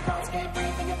 And if your thoughts can't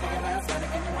breathe, then you're thinking that's funny.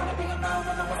 And you wanna be a mom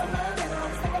when I was a man. And I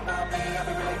was thinking about me, I'll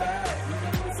be really bad. We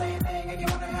can do the same thing if you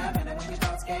wanna have it. And if your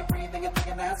thoughts can't breathe, then you're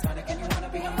thinking that's funny. And you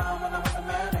wanna be a mom when I was a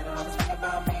man. And I was thinking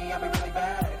about me, I'll be really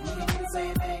bad. We can do the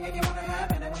same thing if you wanna have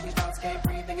it. And if your thoughts can't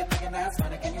breathe, then you're thinking that's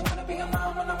funny. And you wanna be a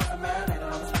mom when I was a man. And I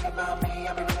was thinking about me,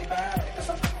 I'll be really bad.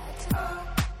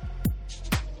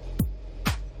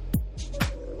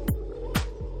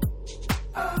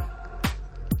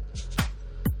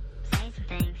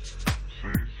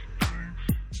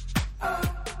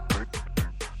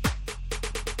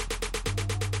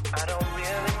 I don't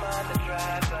really mind the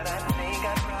drive, but I think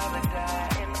I'd probably die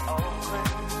in Oakland.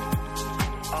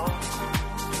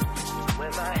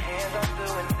 With my hands are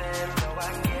doing thin, so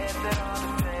I guess it all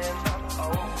depends on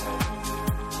Oakland.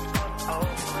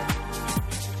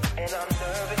 And I'm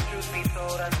nervous, truth be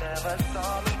told, I never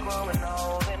saw me growing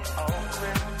old in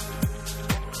Oakland.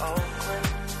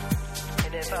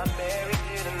 And if I'm married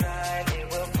to tonight, it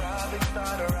will probably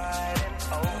start a ride in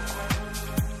Oakland.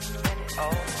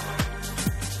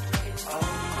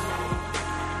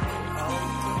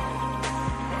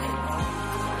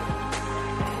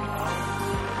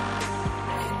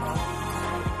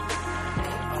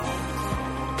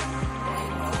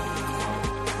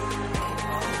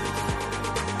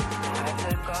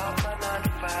 Off my 9 to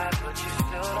 5, but you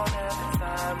still don't have the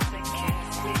time to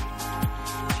kiss me.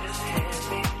 Just hit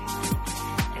me.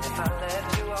 And if I left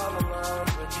you all alone,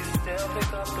 would you still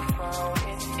pick up the phone?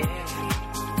 It's iffy.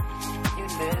 You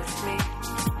miss me.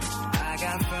 I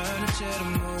got furniture to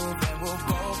move and we'll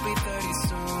both be 30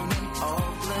 soon in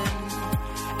Oakland.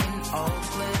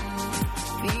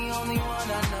 The only one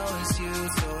I know is you,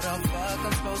 so the fuck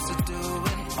I'm supposed to do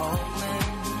in Oakland.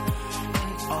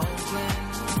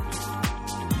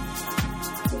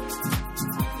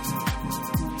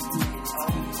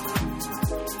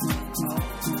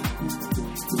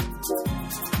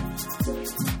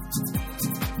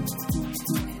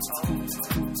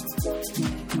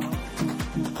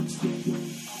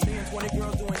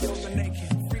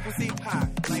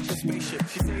 Spaceship.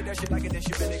 She say that she like it, then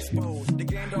she been exposed. The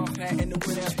Gandalf hat and the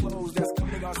weird ass clothes. That's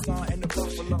coming our son and the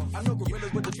buffalo. I know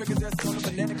gorillas with the triggers that's on the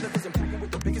banana clippers and packing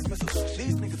with the biggest missiles.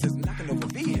 These niggas is knocking over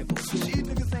vehicles. These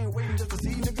niggas ain't waiting just to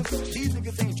see niggas. These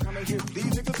niggas ain't trying to hear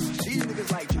these niggas. These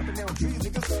niggas like chopping down trees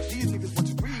niggas. These niggas want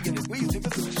to breathe and they squeeze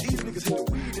niggas. These niggas hit the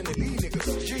weed and they lead niggas.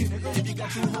 Gee nigga, if you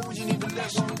got 2 hoes, you need to let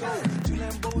one go. 2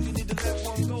 Lambos, you need to let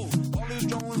one go. All these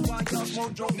drones, why y'all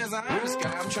smoke drones? There's an iron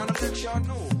sky, I'm trying to let y'all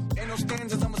know. Ain't no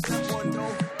standards, I'ma step one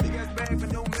though. Big ass bag for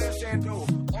no man stand though.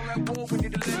 All that war, we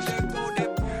need to let that go. That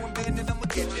bone, then I'ma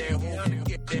get that home.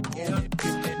 Get that home.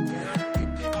 Get that home.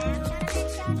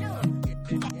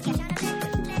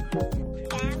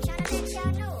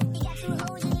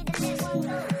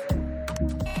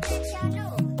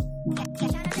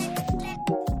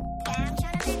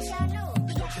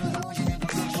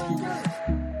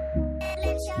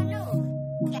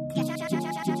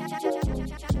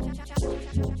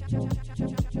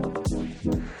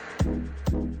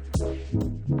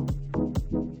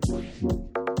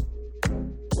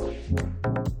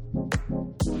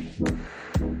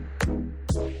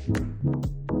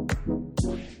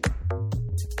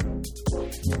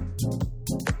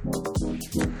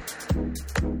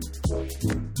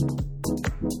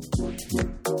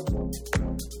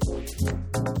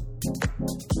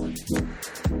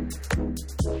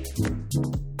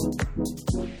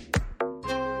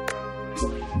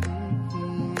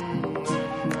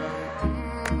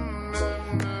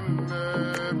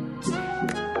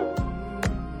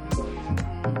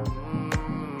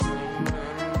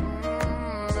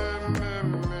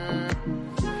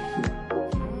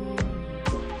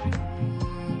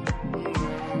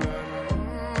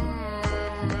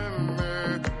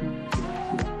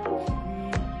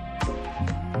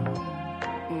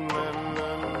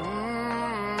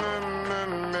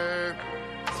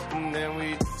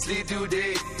 Sleep through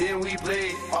day, then we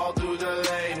play all through the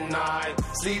late night.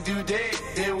 Sleep through day,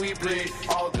 then we play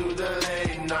all through the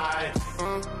late night.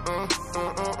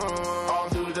 All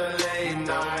through the late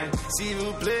night. S'il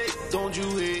vous plaît, don't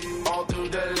you hate all through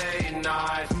the late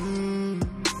night.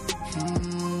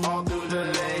 All through the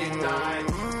late night.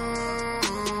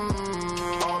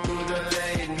 All through the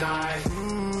late night.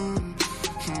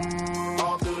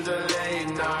 All through the late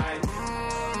night.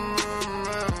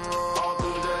 All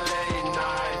through the late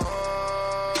night.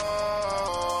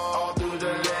 All through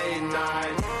the late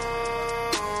night.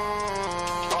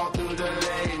 All through the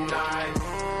late night.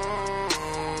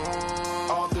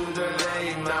 All through the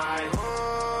late night.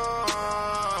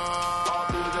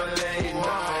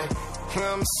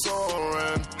 I'm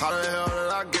soaring. How the hell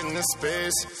did I get in this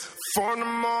space? 4 in the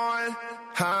morning,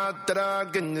 how did I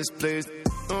get in this place?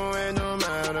 Oh, it don't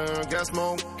matter. Got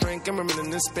smoke, drink, and we're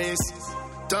in this space.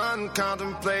 Done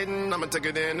contemplating, I'ma take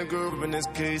it in the groove in this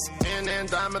case. And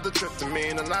I'm at the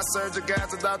tryptamine, a lot surge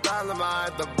gas without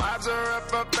dynamite. The vibes are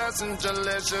effervescent,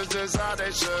 delicious, just how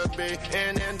they should be.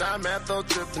 And I'm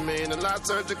methyltryptamine, a lot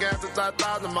surge gas without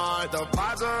dynamite. The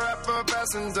vibes are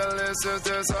effervescent, delicious,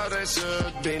 just how they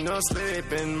should be. No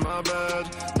sleep in my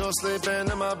bed, no sleeping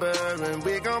in my bed. And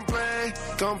we gon' play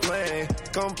until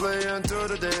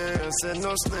the day. I said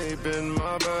no sleep in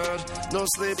my bed, no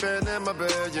sleeping in my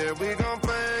bed. Yeah, we gon'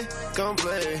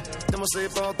 play, then we'll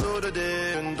sleep all through the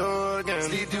day and do it again.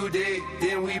 Sleep through day,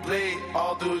 then we play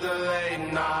all through the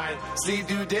late night. Sleep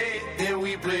through day, then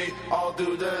we play all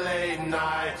through the late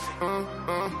night. All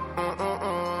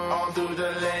through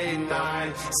the late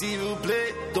night. See you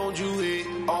play, don't you hate,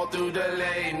 all through the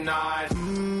late night.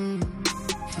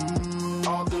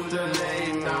 All through the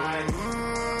late night.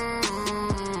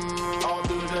 All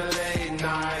through the late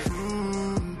night.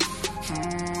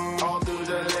 All through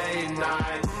the late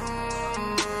night.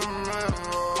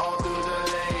 All through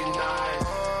the late night.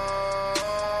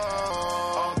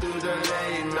 All through the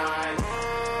late night.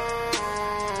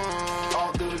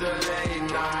 All through the late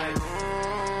night.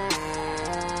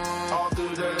 All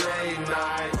through the late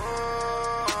night.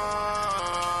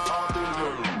 All through the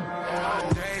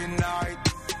day and night.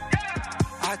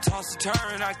 I toss and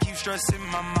turn, I keep stressing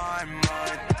my mind.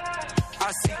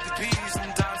 I seek the peace,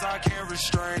 sometimes I can't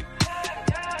restrain.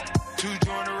 To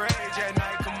join the rage at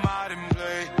night, come out and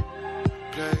play.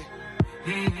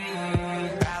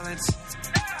 Balance,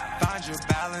 find your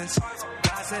balance.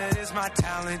 God said it's my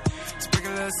talent.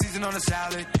 Sprinkle a little season on the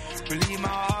salad. Relieve my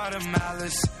heart of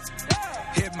malice.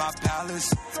 Hit my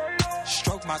palace.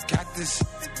 Stroke my cactus.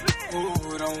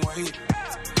 Ooh, don't wait.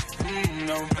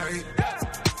 Don't play.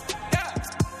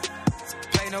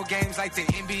 Play no games like the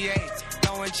NBA.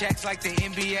 Throwing checks like the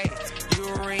NBA. You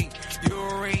a ring.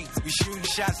 We shooting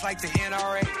shots like the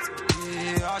NRA.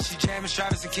 Yeah, all she jamming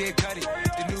Travis and Kid Cudi.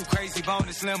 The new Crazy Bone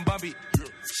and Slim Bumby.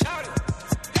 Shout it.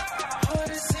 On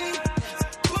the scene.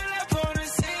 Pull up on the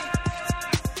scene.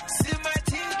 Sip my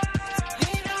tea.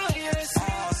 Lean on your seat.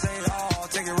 All say it all.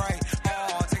 Take it right.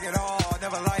 All take it all.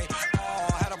 Never light.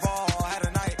 All had a ball. Had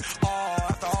a night. All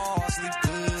after all. Sleep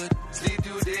good. Sleep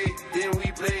through day. Then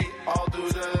we play all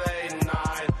through the late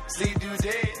night. Sleep through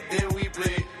day. Then we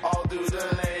play all through the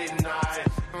late night.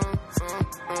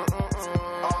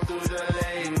 All through the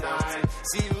late night.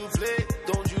 See you play,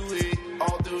 don't you hate,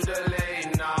 all through the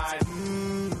late night.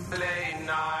 Late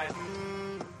night.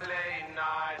 Late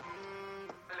night.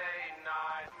 Late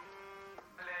night.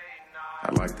 Late night.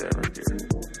 I like that right there.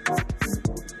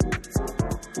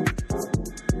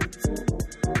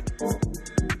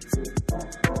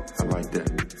 I like that.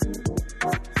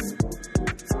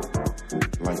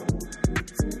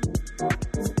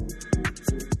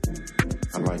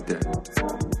 I like that.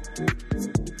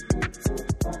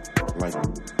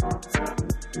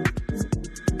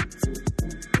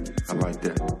 I like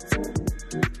that.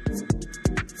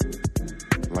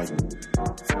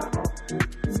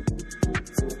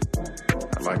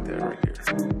 I like that right here.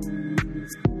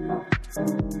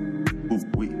 Ooh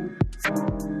wee.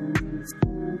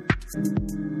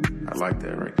 I like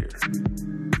that right here.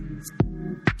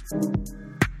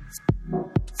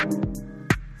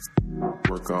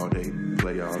 Work all day,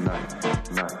 play all night.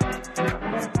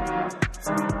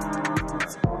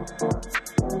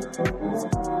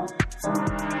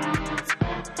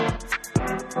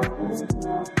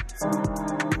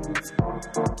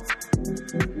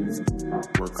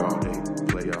 Work all day,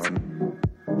 play all night.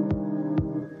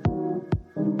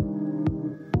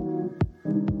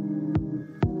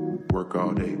 Work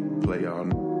all day, play all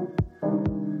night.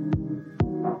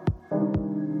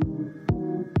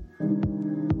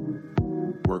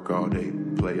 Work all day,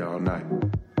 play all night.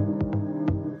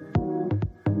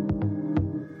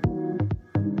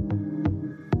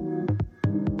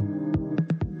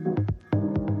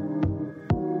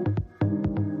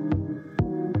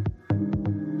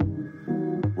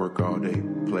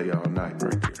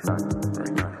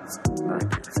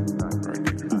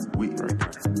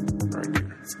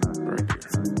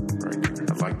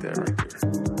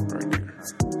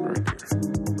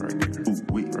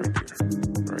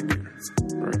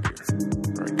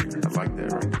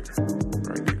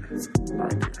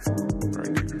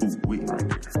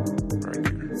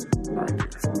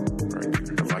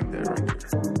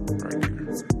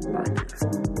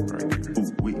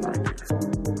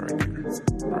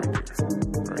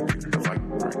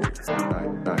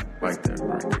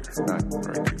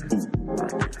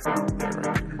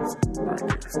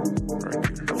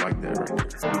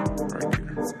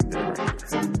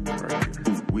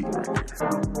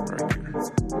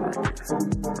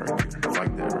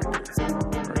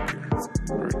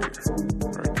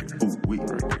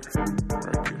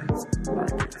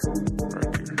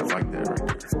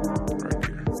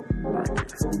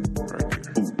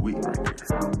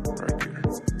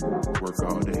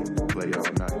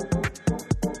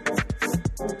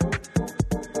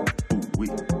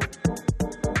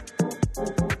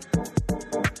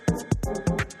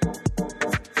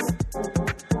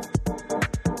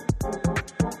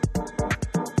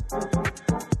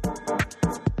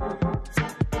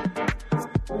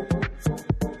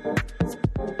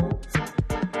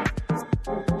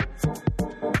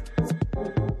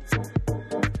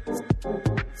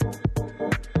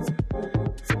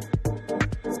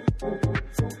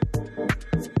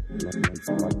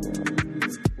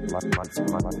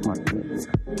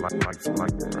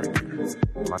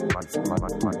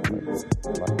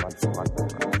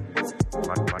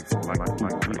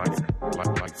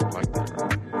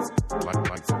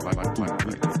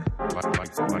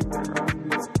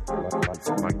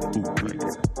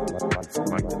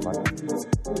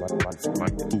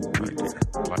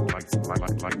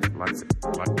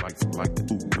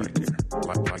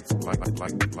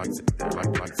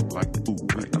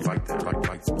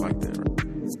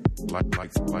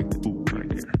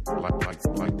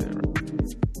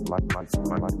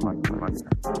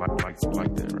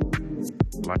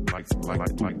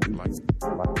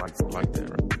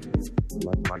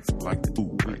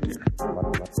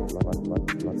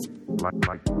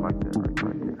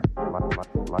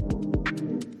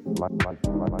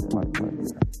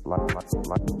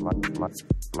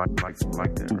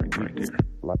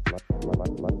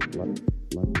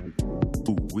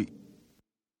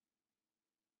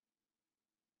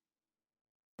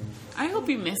 I hope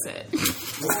you miss it.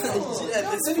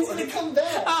 Then he's gonna come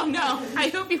back. Oh no! I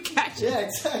hope you catch it. Yeah,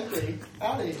 exactly.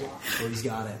 Out of here. Oh, he's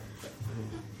got it.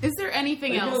 Is there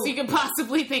anything else you could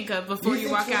possibly think of before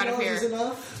you walk out of here? Is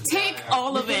enough? Take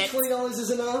all of it. $20 is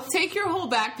enough. Take your whole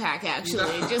backpack.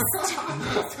 Actually, just.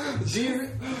 Do you?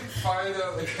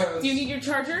 Do you need your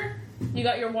charger? You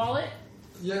got your wallet?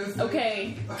 Yes.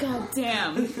 Okay. God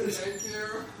damn. Thank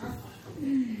you.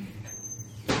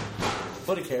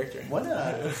 What a character. What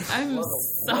a. I'm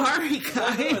sorry,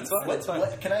 guys. It's fine.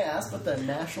 What, can I ask what the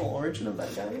national origin of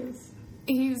that guy is?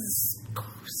 He's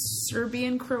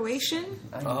Serbian Croatian.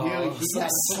 I knew he's some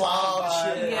that Slav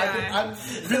Slav shit. Yeah.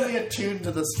 I'm really attuned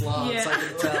to the Slavs. Yeah. I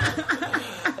can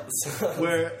tell.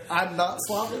 Where I'm not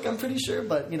Slavic, I'm pretty sure,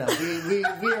 but you know, we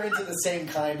are into the same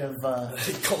kind of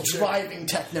Culture. driving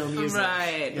techno music.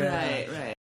 Right.